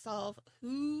have to solve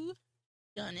who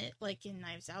done it, like in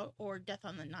Knives Out or Death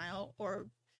on the Nile, or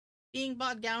being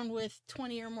bogged down with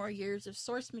 20 or more years of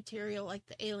source material like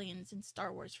the Aliens and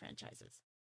Star Wars franchises.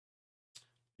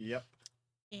 Yep.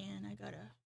 And I got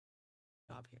a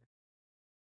job here.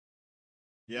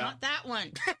 Yeah. Not that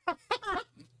one.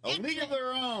 A League of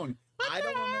Their Own. What I the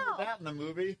don't remember hell? that in the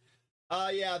movie.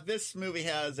 Yeah, this movie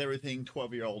has everything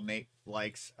 12-year-old Nate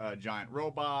likes. Giant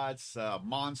robots,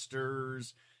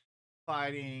 monsters,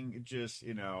 fighting, just,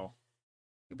 Your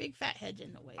big fat head's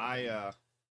in the way. I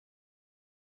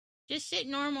Just sit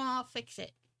normal, I'll fix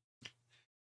it.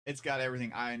 it's got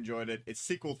everything. I enjoyed it. It's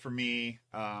sequel for me.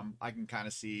 I can kind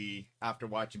of see, after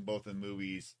watching both of the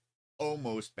movies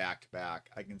almost back to back,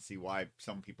 I can see why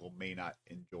some people may not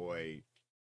enjoy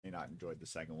the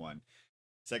second one.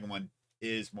 Second one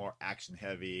is more action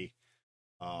heavy.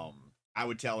 I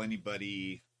would tell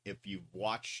anybody, if you've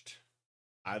watched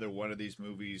either one of these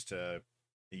movies,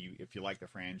 if you like the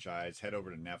franchise, head over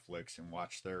to Netflix and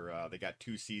watch their. They got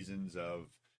 2 seasons of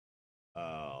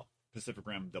Pacific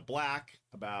Rim: The Black,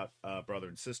 about brother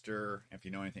and sister. If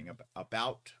you know anything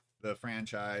about the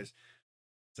franchise,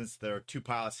 since there are 2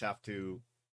 pilots, have to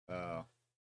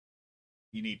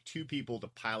you need 2 people to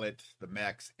pilot the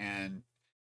mechs, and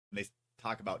they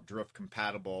talk about drift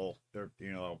compatible. They're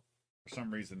for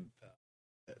some reason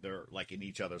they're like in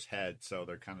each other's head, so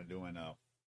they're kind of doing a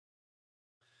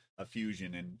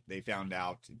fusion, and they found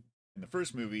out in the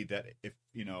first movie that if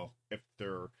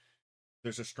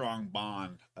there's a strong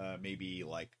bond, maybe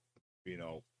like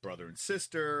brother and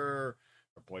sister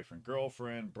or boyfriend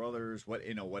girlfriend, brothers,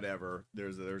 whatever.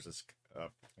 There's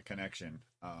a connection,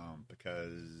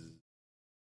 because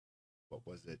what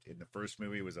was it in the first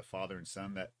movie? It was a father and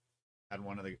son that had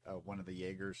one of the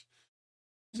Jaegers.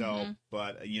 So,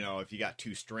 but if you got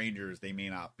 2 strangers, they may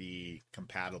not be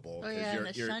compatible. Oh yeah,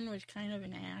 the son was kind of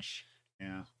an ash.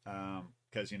 Yeah,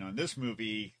 because in this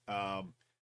movie,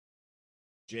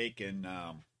 Jake and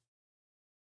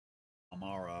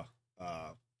Amara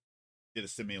did a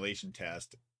simulation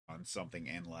test on something,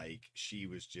 and like she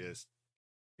was just,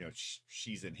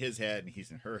 she's in his head and he's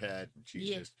in her head, and she's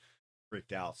just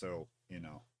freaked out. So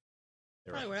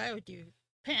probably what I would do,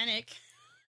 panic.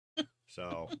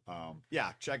 So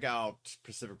yeah, check out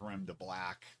Pacific Rim: The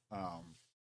Black.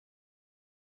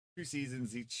 2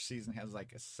 seasons. Each season has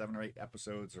like 7 or 8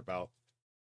 episodes, or about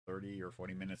 30 or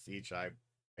 40 minutes each.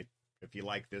 If you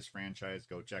like this franchise,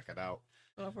 go check it out.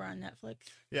 Over on Netflix.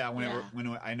 Yeah,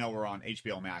 when I know we're on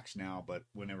HBO Max now, but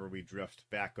whenever we drift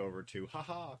back over to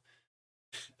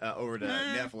over to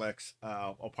Netflix,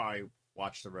 I'll probably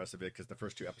watch the rest of it, because the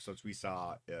first 2 episodes we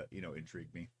saw,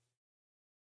 intrigued me.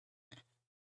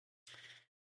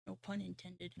 No pun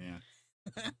intended. Yeah.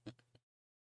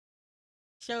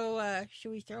 So,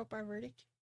 should we throw up our verdict?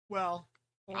 Well,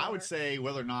 I would say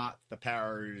whether or not the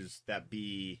powers that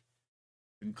be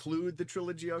include the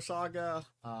trilogy or saga.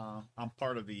 I'm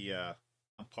part of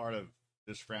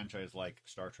this franchise, like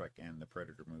Star Trek and the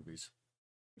Predator movies,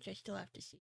 which I still have to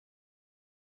see.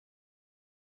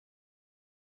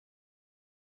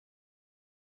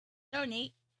 So,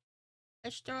 Nate,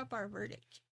 let's throw up our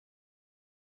verdict.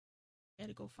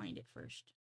 Gotta go find it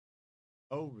first.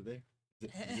 Over there.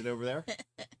 Is it over there?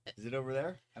 Is it over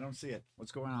there? I don't see it.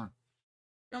 What's going on?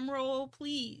 Drum roll,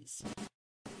 please.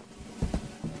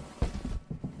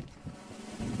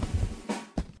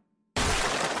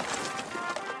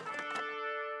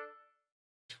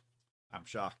 I'm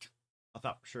shocked. I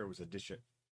thought for sure it was a dish it.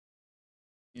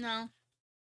 No.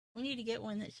 We need to get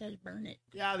one that says burn it.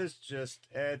 Yeah,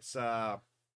 it's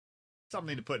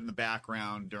something to put in the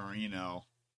background during,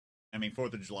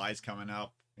 4th of July is coming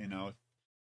up,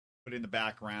 put it in the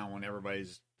background when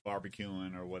everybody's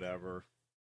barbecuing or whatever.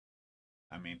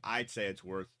 I'd say it's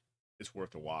worth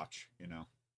a watch,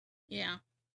 Yeah,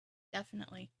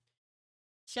 definitely.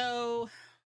 So,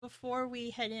 before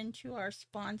we head into our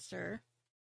sponsor,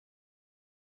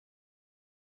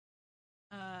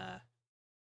 Find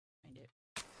it.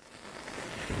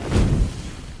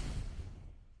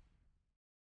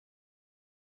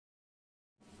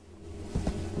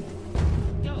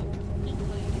 Yo,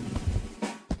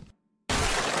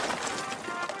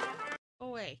 go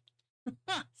away.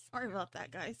 Sorry about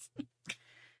that, guys.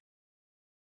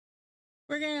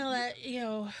 We're gonna let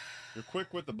You're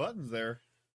quick with the buttons there.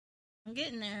 I'm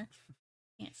getting there.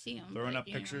 Can't see them. Throwing up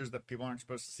pictures that people aren't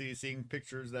supposed to see. Seeing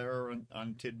pictures that are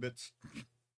on tidbits.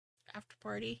 After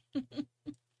party.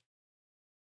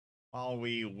 While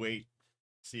we wait,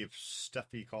 see if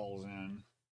Stuffy calls in.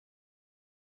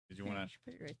 Did you want to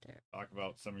put it right there? Talk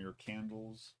about some of your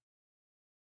candles?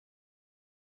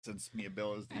 Since Mia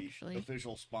Bell is the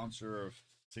official sponsor of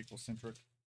Sequel Centric.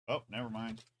 Oh, never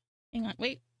mind. Hang on,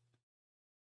 wait.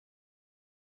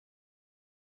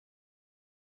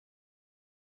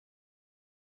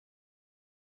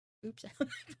 Oops.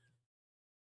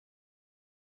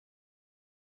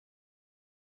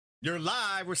 You're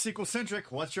live with Sequel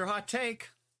Centric. What's your hot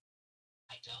take?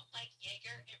 I don't like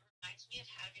Jaeger. It reminds me of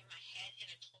having my head in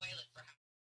a toilet for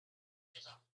hours.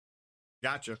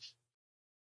 Gotcha.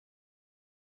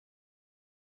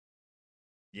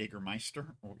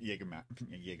 Jägermeister or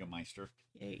Jägermeister?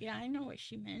 Yeah, I know what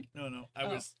she meant. No, I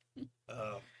was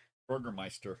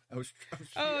Burgermeister.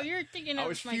 You're thinking of I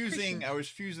was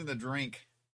fusing the drink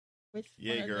with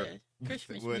Jaeger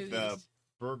Christmas with movies.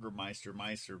 Burgermeister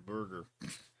Burger.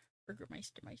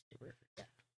 Burger. Yeah.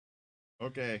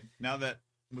 Okay, now that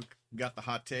we got the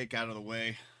hot take out of the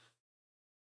way,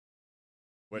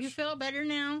 You feel better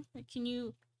now? Can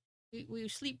you? Will you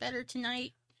sleep better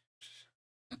tonight?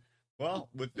 Well,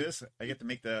 with this, I get to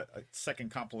make the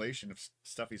second compilation of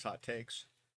Stuffy's hot takes.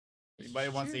 Anybody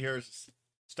wants to hear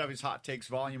Stuffy's Hot Takes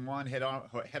Volume 1, head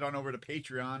on over to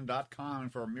patreon.com,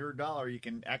 and for $1 you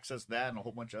can access that and a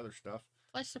whole bunch of other stuff.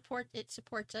 Plus, it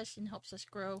supports us and helps us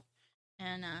grow,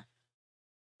 and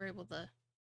we're able to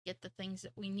get the things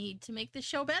that we need to make the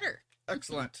show better.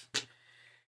 Excellent.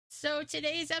 So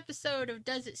today's episode of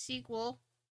Does It Sequel,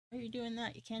 why are you doing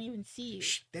that? You can't even see you.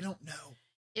 Shh, they don't know.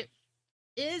 It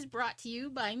is brought to you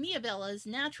by Mia Bella's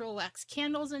Natural Wax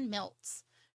Candles and Melts,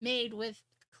 made with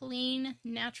clean,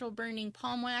 natural burning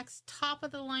palm wax, top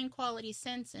of the line quality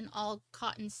scents, and all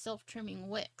cotton self-trimming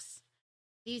wicks.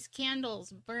 These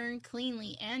candles burn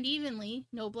cleanly and evenly,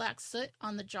 no black soot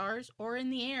on the jars or in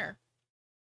the air.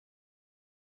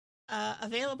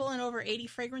 Available in over 80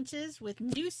 fragrances, with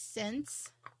new scents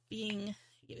being...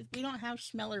 We don't have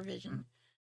smell-o-vision.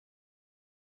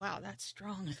 Wow, that's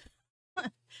strong.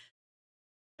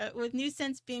 With new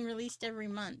scents being released every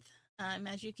month.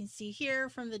 As you can see here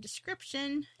from the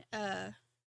description,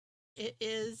 it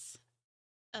is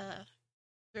a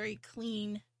very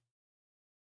clean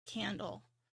candle.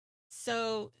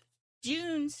 So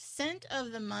June's scent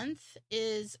of the month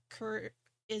is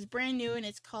brand new, and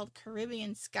it's called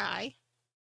Caribbean Sky.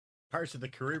 Pirates of the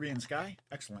Caribbean Sky?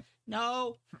 Excellent.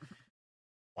 No.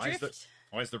 Why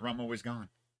is the rum always gone?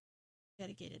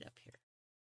 Gotta get it up here.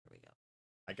 Here we go.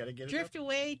 I gotta get Drift it up?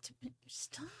 away to...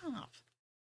 Stop.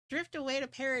 Drift away to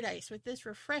paradise with this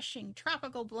refreshing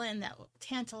tropical blend that will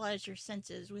tantalize your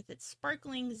senses with its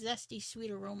sparkling, zesty, sweet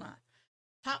aroma.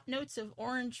 Top notes of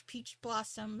orange, peach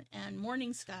blossom, and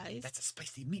morning skies. That's a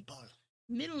spicy meatball.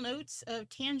 Middle notes of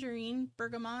tangerine,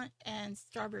 bergamot, and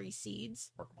strawberry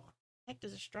seeds. Bergamot. Heck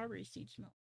does a strawberry seed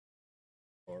smell?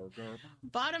 Bergamot.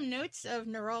 Bottom notes of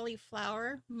neroli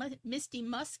flower, misty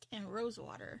musk, and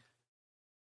rosewater.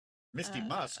 Misty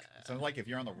musk. Sounds like if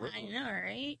you're on the river I know,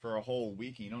 right? for a whole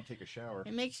week and you don't take a shower.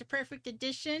 It makes a perfect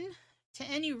addition to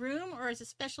any room or as a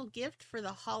special gift for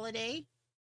the holiday.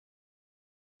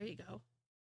 There you go.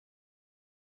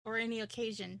 Or any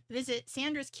occasion. Visit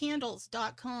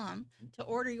sandrascandles.com to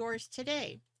order yours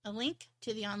today. A link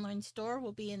to the online store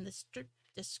will be in the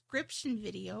description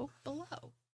video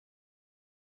below.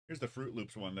 Here's the Fruit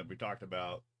Loops one that we talked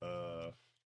about yeah.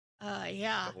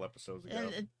 a couple episodes ago.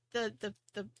 And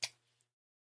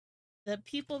the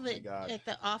people that at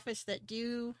the office that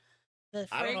do the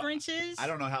fragrances, I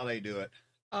don't know how they do it.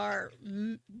 Are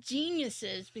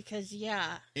geniuses because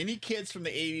any kids from the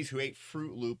 80s who ate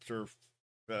Fruit Loops or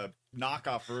the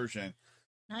knockoff version,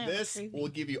 this will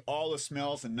give you all the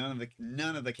smells and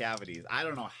none of the cavities. I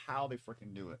don't know how they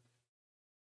freaking do it.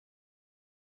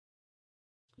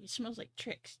 It smells like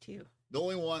Tricks too. The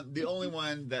only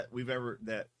one that we've ever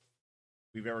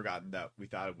gotten that we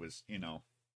thought it was,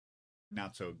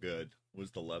 not so good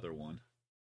was the leather one.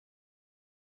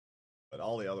 But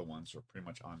all the other ones are pretty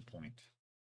much on point.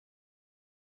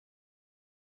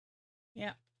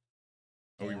 Yeah.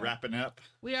 Are we Yeah. wrapping up?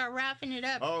 We are wrapping it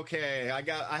up. Okay,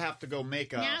 I have to go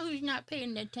make a. Now who's not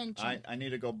paying attention? I need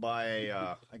to go buy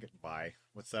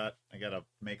what's that? I gotta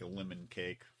make a lemon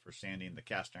cake for Sandy in the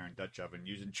cast iron Dutch oven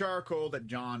using charcoal that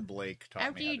John Blake taught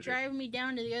After me how you to drive me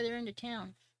down to the other end of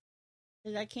town.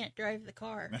 Because I can't drive the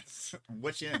car. do.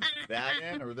 Which end? That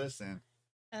end or this end?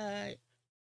 That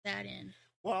end.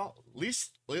 Well,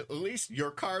 at least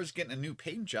your car's getting a new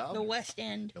paint job. The west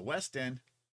end. The West End.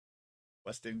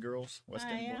 West End girls. West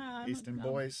End. Yeah, East End I'm-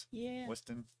 boys. Yeah. West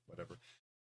End. Whatever.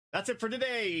 That's it for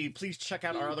today. Please check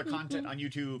out our other content on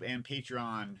YouTube and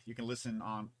Patreon. You can listen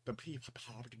on the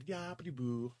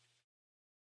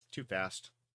too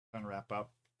fast. Trying to wrap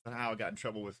up. That's how I got in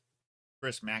trouble with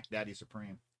Chris Mac Daddy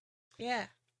Supreme. Yeah.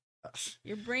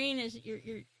 Your brain is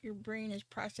your brain is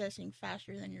processing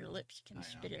faster than your lips can I know.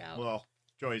 spit it out. Well,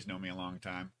 Joey's known me a long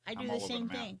time. I do I'm the all over same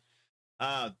map. thing.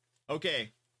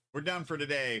 Okay, we're done for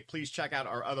today. Please check out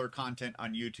our other content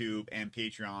on YouTube and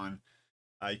Patreon.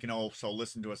 You can also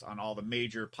listen to us on all the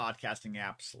major podcasting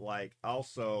apps, like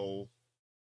also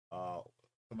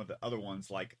some of the other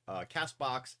ones like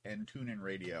Castbox and TuneIn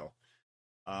Radio.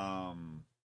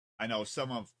 I know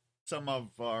some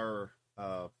of our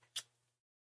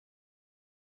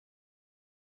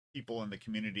people in the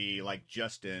community, like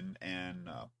Justin and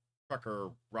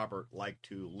Trucker Robert, like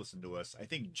to listen to us. I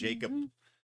think Jacob, Mhm.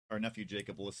 our nephew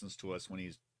Jacob, listens to us when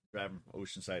he's driving from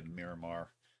Oceanside to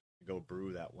Miramar to go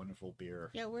brew that wonderful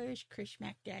beer. Yeah, where is Chris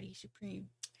Mac Daddy Supreme?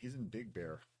 He's in Big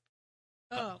Bear,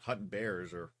 Oh, hunting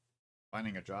bears or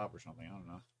finding a job or something. I don't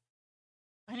know.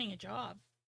 finding a job.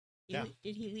 Yeah.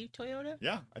 Did he leave Toyota?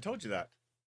 Yeah, I told you that.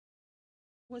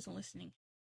 Wasn't listening.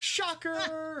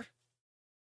 Shocker!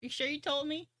 You sure you told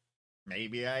me?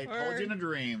 Maybe I told you in a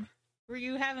dream. Were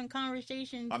you having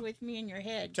conversations I'm- with me in your I'm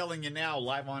head? telling you now,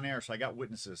 live on air, so I got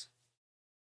witnesses.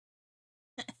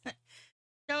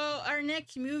 So our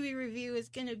next movie review is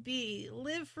going to be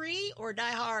Live Free or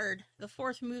Die Hard, the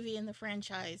fourth movie in the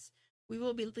franchise. We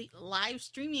will be live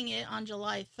streaming it on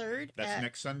July 3rd That's at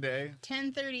next Sunday.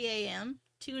 10:30 a.m.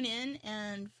 Tune in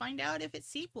and find out if it's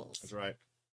sequels. That's right.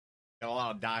 Got a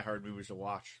lot of Die Hard movies to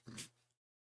watch.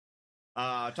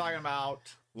 Talking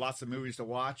about lots of movies to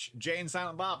watch. Jay and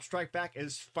Silent Bob Strike Back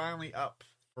is finally up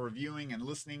for viewing and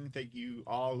listening. Thank you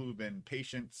all who've been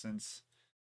patient since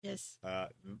Yes.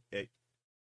 it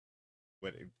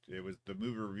was the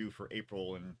movie review for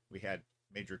April, and we had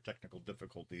major technical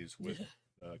difficulties with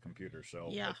the computer, so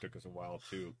Yeah. it took us a while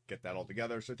to get that all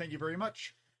together. So thank you very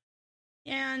much.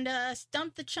 And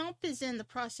Stump the Chump is in the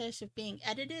process of being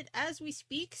edited as we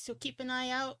speak, so keep an eye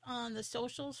out on the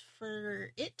socials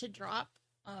for it to drop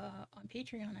on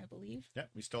Patreon, I believe. Yeah,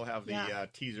 we still have the Yeah.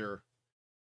 teaser,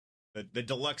 the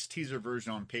deluxe teaser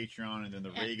version on Patreon, and then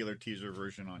the Yeah. regular teaser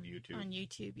version on YouTube. On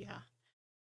YouTube, yeah.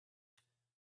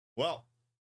 Well,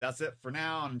 that's it for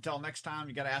now. Until next time,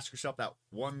 you got to ask yourself that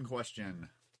one question.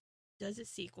 Does it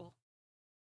sequel?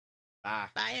 Bye.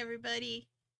 Bye, everybody.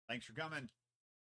 Thanks for coming.